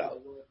in this house.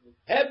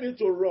 Help me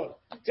to run.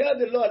 Tell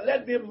the Lord,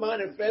 let me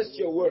manifest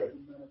your word.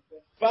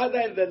 Father,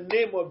 in the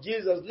name of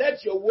Jesus,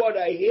 let your word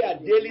I hear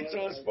daily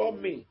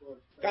transform me.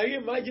 Can you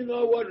imagine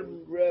all what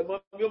Rev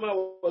Oma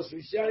was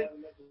sharing?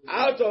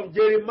 Out of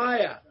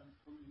Jeremiah.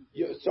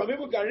 Some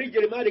people can read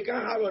Jeremiah, they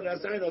can't have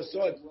understanding of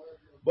such.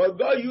 But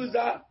God used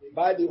that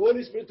by the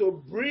Holy Spirit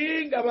to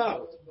bring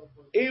about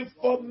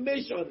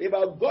information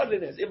about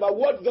godliness, about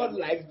what God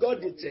likes, God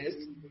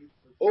detests.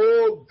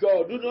 Oh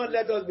God, do not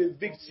let us be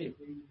victims.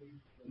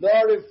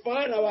 Lord,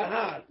 refine our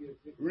heart,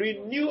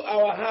 renew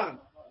our heart,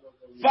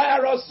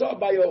 fire us up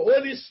by your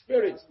Holy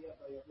Spirit.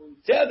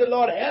 Tell the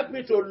Lord, help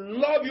me to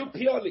love you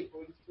purely,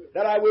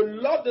 that I will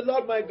love the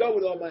Lord my God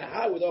with all my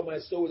heart, with all my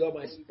soul, with all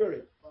my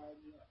spirit.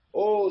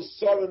 Oh,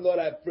 sovereign Lord,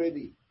 I pray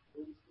thee.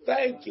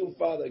 Thank you,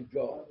 Father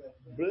God.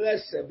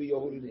 Blessed be your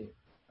holy name.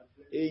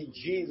 In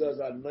Jesus'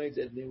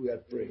 anointed name we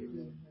are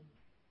praying.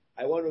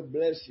 I want to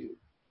bless you.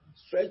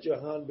 Stretch your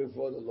hand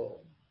before the Lord.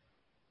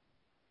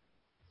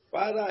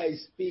 Father, I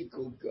speak,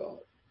 O God.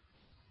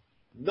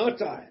 Not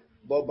I,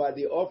 but by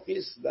the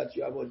office that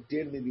you have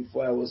ordained me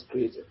before I was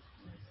created.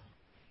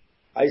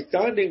 I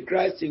stand in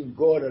Christ in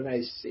God and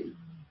I say,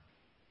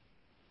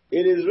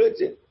 it is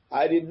written,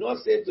 I did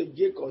not say to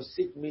Jacob,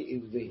 seek me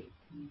in vain.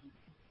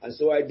 And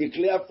so I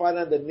declare,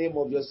 Father, in the name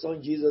of your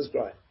Son, Jesus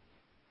Christ,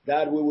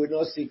 that we will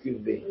not seek you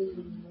in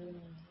vain.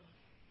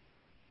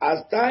 As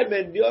time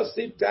endures,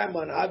 seed time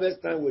and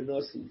harvest time will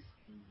not cease.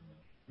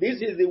 This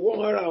is the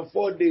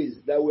 104 days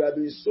that we have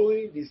been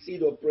sowing the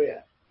seed of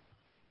prayer.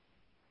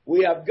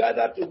 We have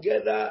gathered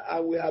together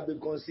and we have been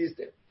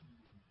consistent.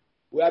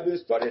 We have been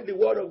studying the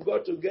word of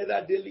God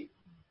together daily.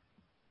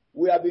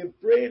 We have been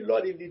praying,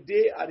 Lord, in the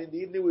day and in the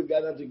evening we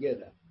gather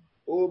together.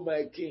 Oh,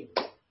 my King,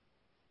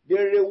 the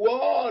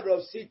reward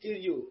of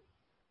seeking you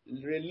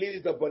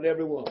released upon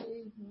everyone.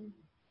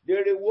 The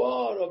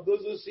reward of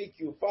those who seek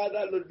you.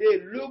 Father, Lord,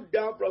 they look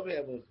down from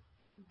heaven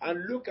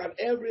and look at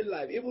every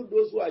life, even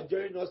those who are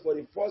joining us for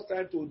the first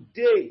time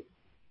today.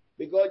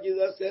 Because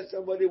Jesus said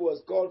somebody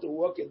was called to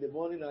work in the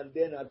morning and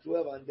then at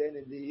 12 and then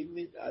in the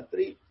evening at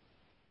 3.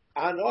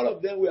 And all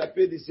of them were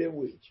paid the same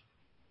wage.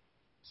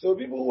 So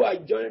people who are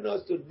joining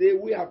us today,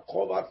 we are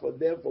covered for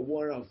them for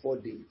 104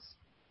 days.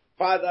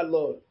 Father,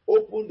 Lord,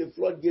 open the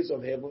floodgates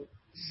of heaven.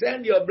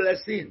 Send your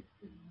blessing.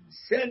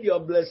 Send your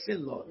blessing,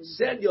 Lord.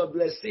 Send your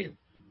blessing.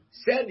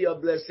 Send your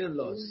blessing,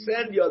 Lord.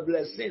 Send your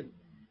blessing.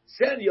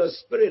 Send your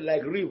spirit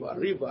like river.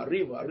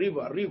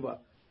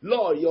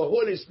 Lord, your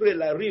Holy Spirit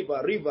like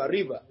river.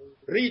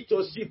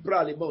 Rito si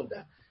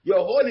pralimonda.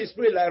 Your Holy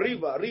Spirit like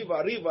river.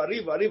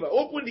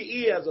 Open the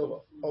ears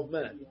of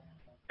man.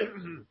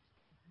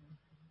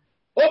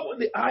 Open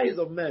the eyes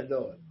of man,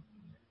 Lord.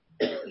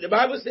 The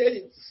Bible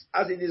says,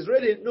 as it is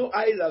written, no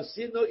eyes have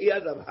seen, no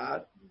ears have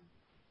heard.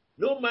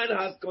 No man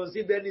has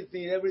conceived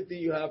everything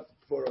you have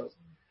for us.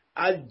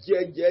 As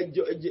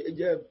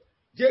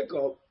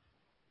Jacob,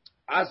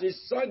 as we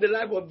saw the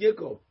life of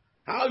Jacob,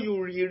 how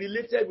you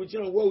related with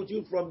you and worked with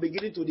you from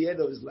beginning to the end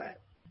of his life.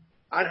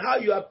 And how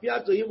you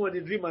appeared to him on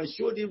the dream and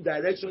showed him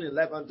direction in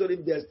life and told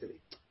him destiny.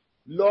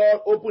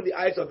 Lord, open the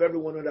eyes of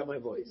everyone under my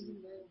voice.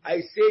 Amen.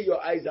 I say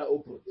your eyes are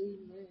open.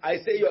 Amen. I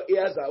say your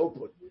ears are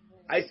open. Amen.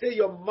 I say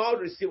your mouth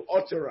receive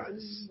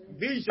utterance. Amen.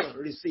 Vision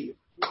receive.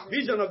 Amen.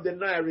 Vision of the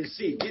night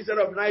receive. Instead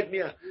of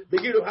nightmare,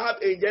 begin to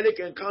have angelic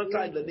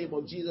encounter in the name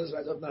of Jesus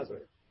Christ of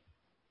Nazareth.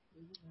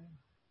 Amen.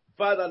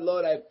 Father,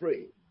 Lord, I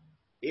pray,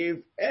 if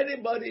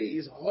anybody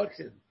is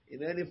hurting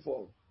in any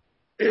form,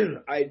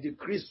 I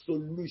decree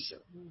solution.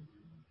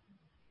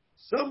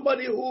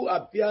 Somebody who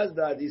appears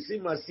that it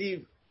seems as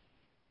if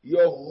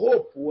your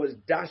hope was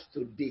dashed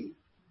today,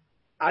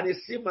 and it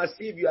seems as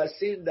if you are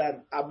saying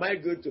that, am I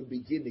going to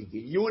begin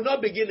again? You will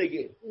not begin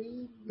again.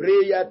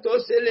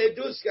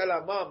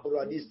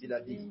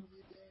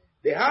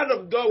 The hand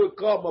of God will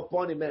come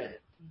upon a man.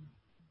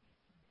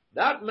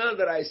 That man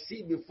that I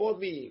see before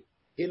me,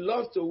 he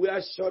loves to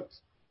wear short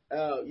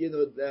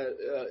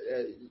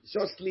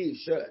sleeve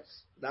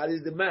shirts. That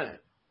is the man.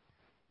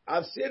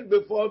 I've seen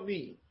before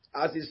me,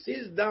 as he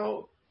sits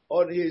down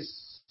on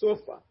his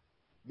sofa,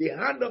 the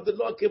hand of the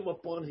Lord came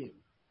upon him,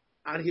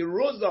 and he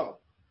rose up,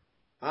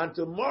 and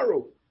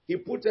tomorrow he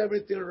put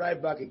everything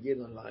right back again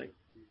online,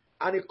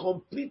 and he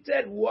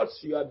completed what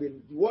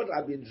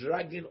I've been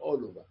dragging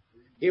all over.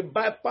 He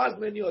bypassed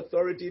many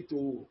authority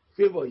to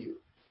favor you,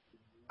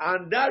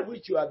 and that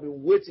which you have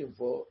been waiting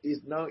for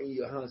is now in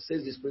your hands,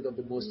 says the Spirit of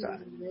the Most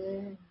High.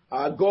 Amen.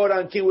 Our God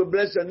and King, we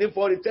bless your name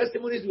for the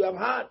testimonies we have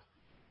had,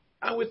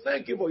 and we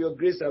thank you for your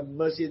grace and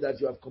mercy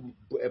that you have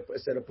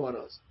set upon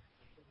us.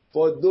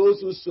 For those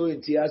who sow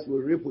in tears will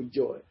reap with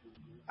joy.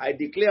 I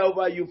declare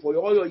over you, for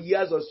all your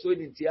years of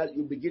sowing in tears,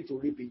 you begin to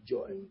reap in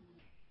joy.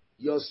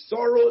 Your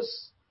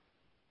sorrows,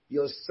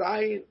 your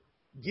sighing,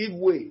 give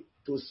way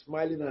to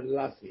smiling and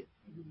laughing.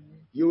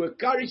 You will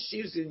carry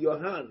shields in your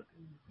hand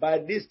by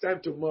this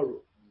time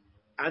tomorrow,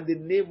 and the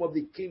name of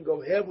the King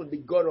of heaven, the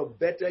God of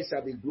better,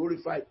 shall be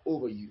glorified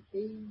over you.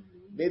 Amen.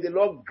 May the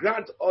Lord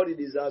grant all the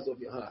desires of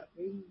your heart.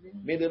 Amen.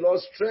 May the Lord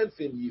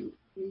strengthen you,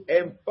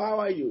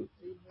 empower you,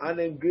 and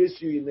embrace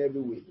you in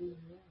every way. Amen.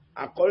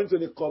 According to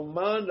the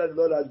command that the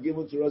Lord has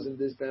given to us in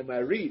this time, I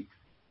read,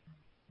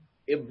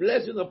 a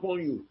blessing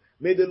upon you.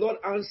 May the Lord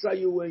answer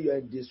you when you are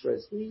in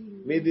distress.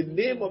 Amen. May the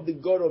name of the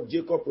God of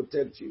Jacob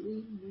protect you.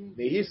 Amen.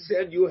 May he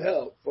send you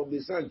help from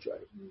the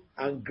sanctuary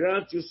and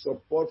grant you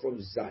support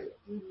from Zion.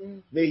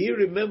 Amen. May he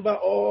remember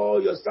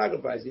all your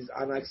sacrifices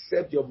and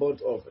accept your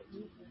burnt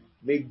offering.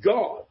 May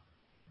God,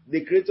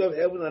 the creator of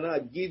heaven and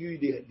earth, give you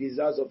the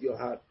desires of your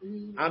heart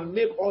and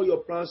make all your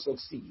plans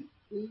succeed.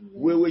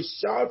 We will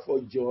shout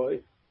for joy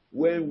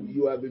when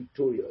you are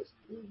victorious,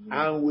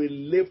 and we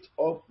lift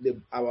up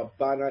our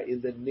banner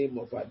in the name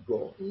of our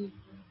God.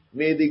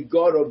 May the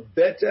God of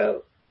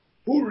Bethel,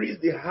 who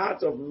reads the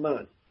heart of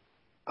man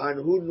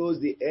and who knows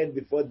the end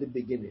before the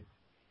beginning,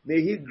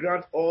 may he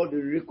grant all the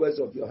requests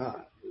of your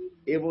heart,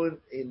 even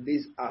in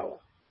this hour,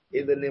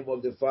 in the name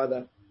of the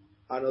Father,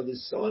 and of the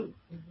Son,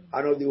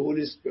 and of the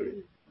Holy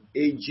Spirit.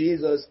 In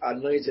Jesus'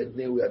 anointed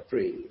name we are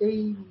praying.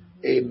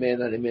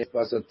 Amen and amen.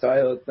 Pastor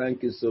Tayo,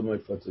 thank you so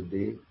much for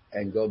today,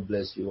 and God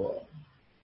bless you all.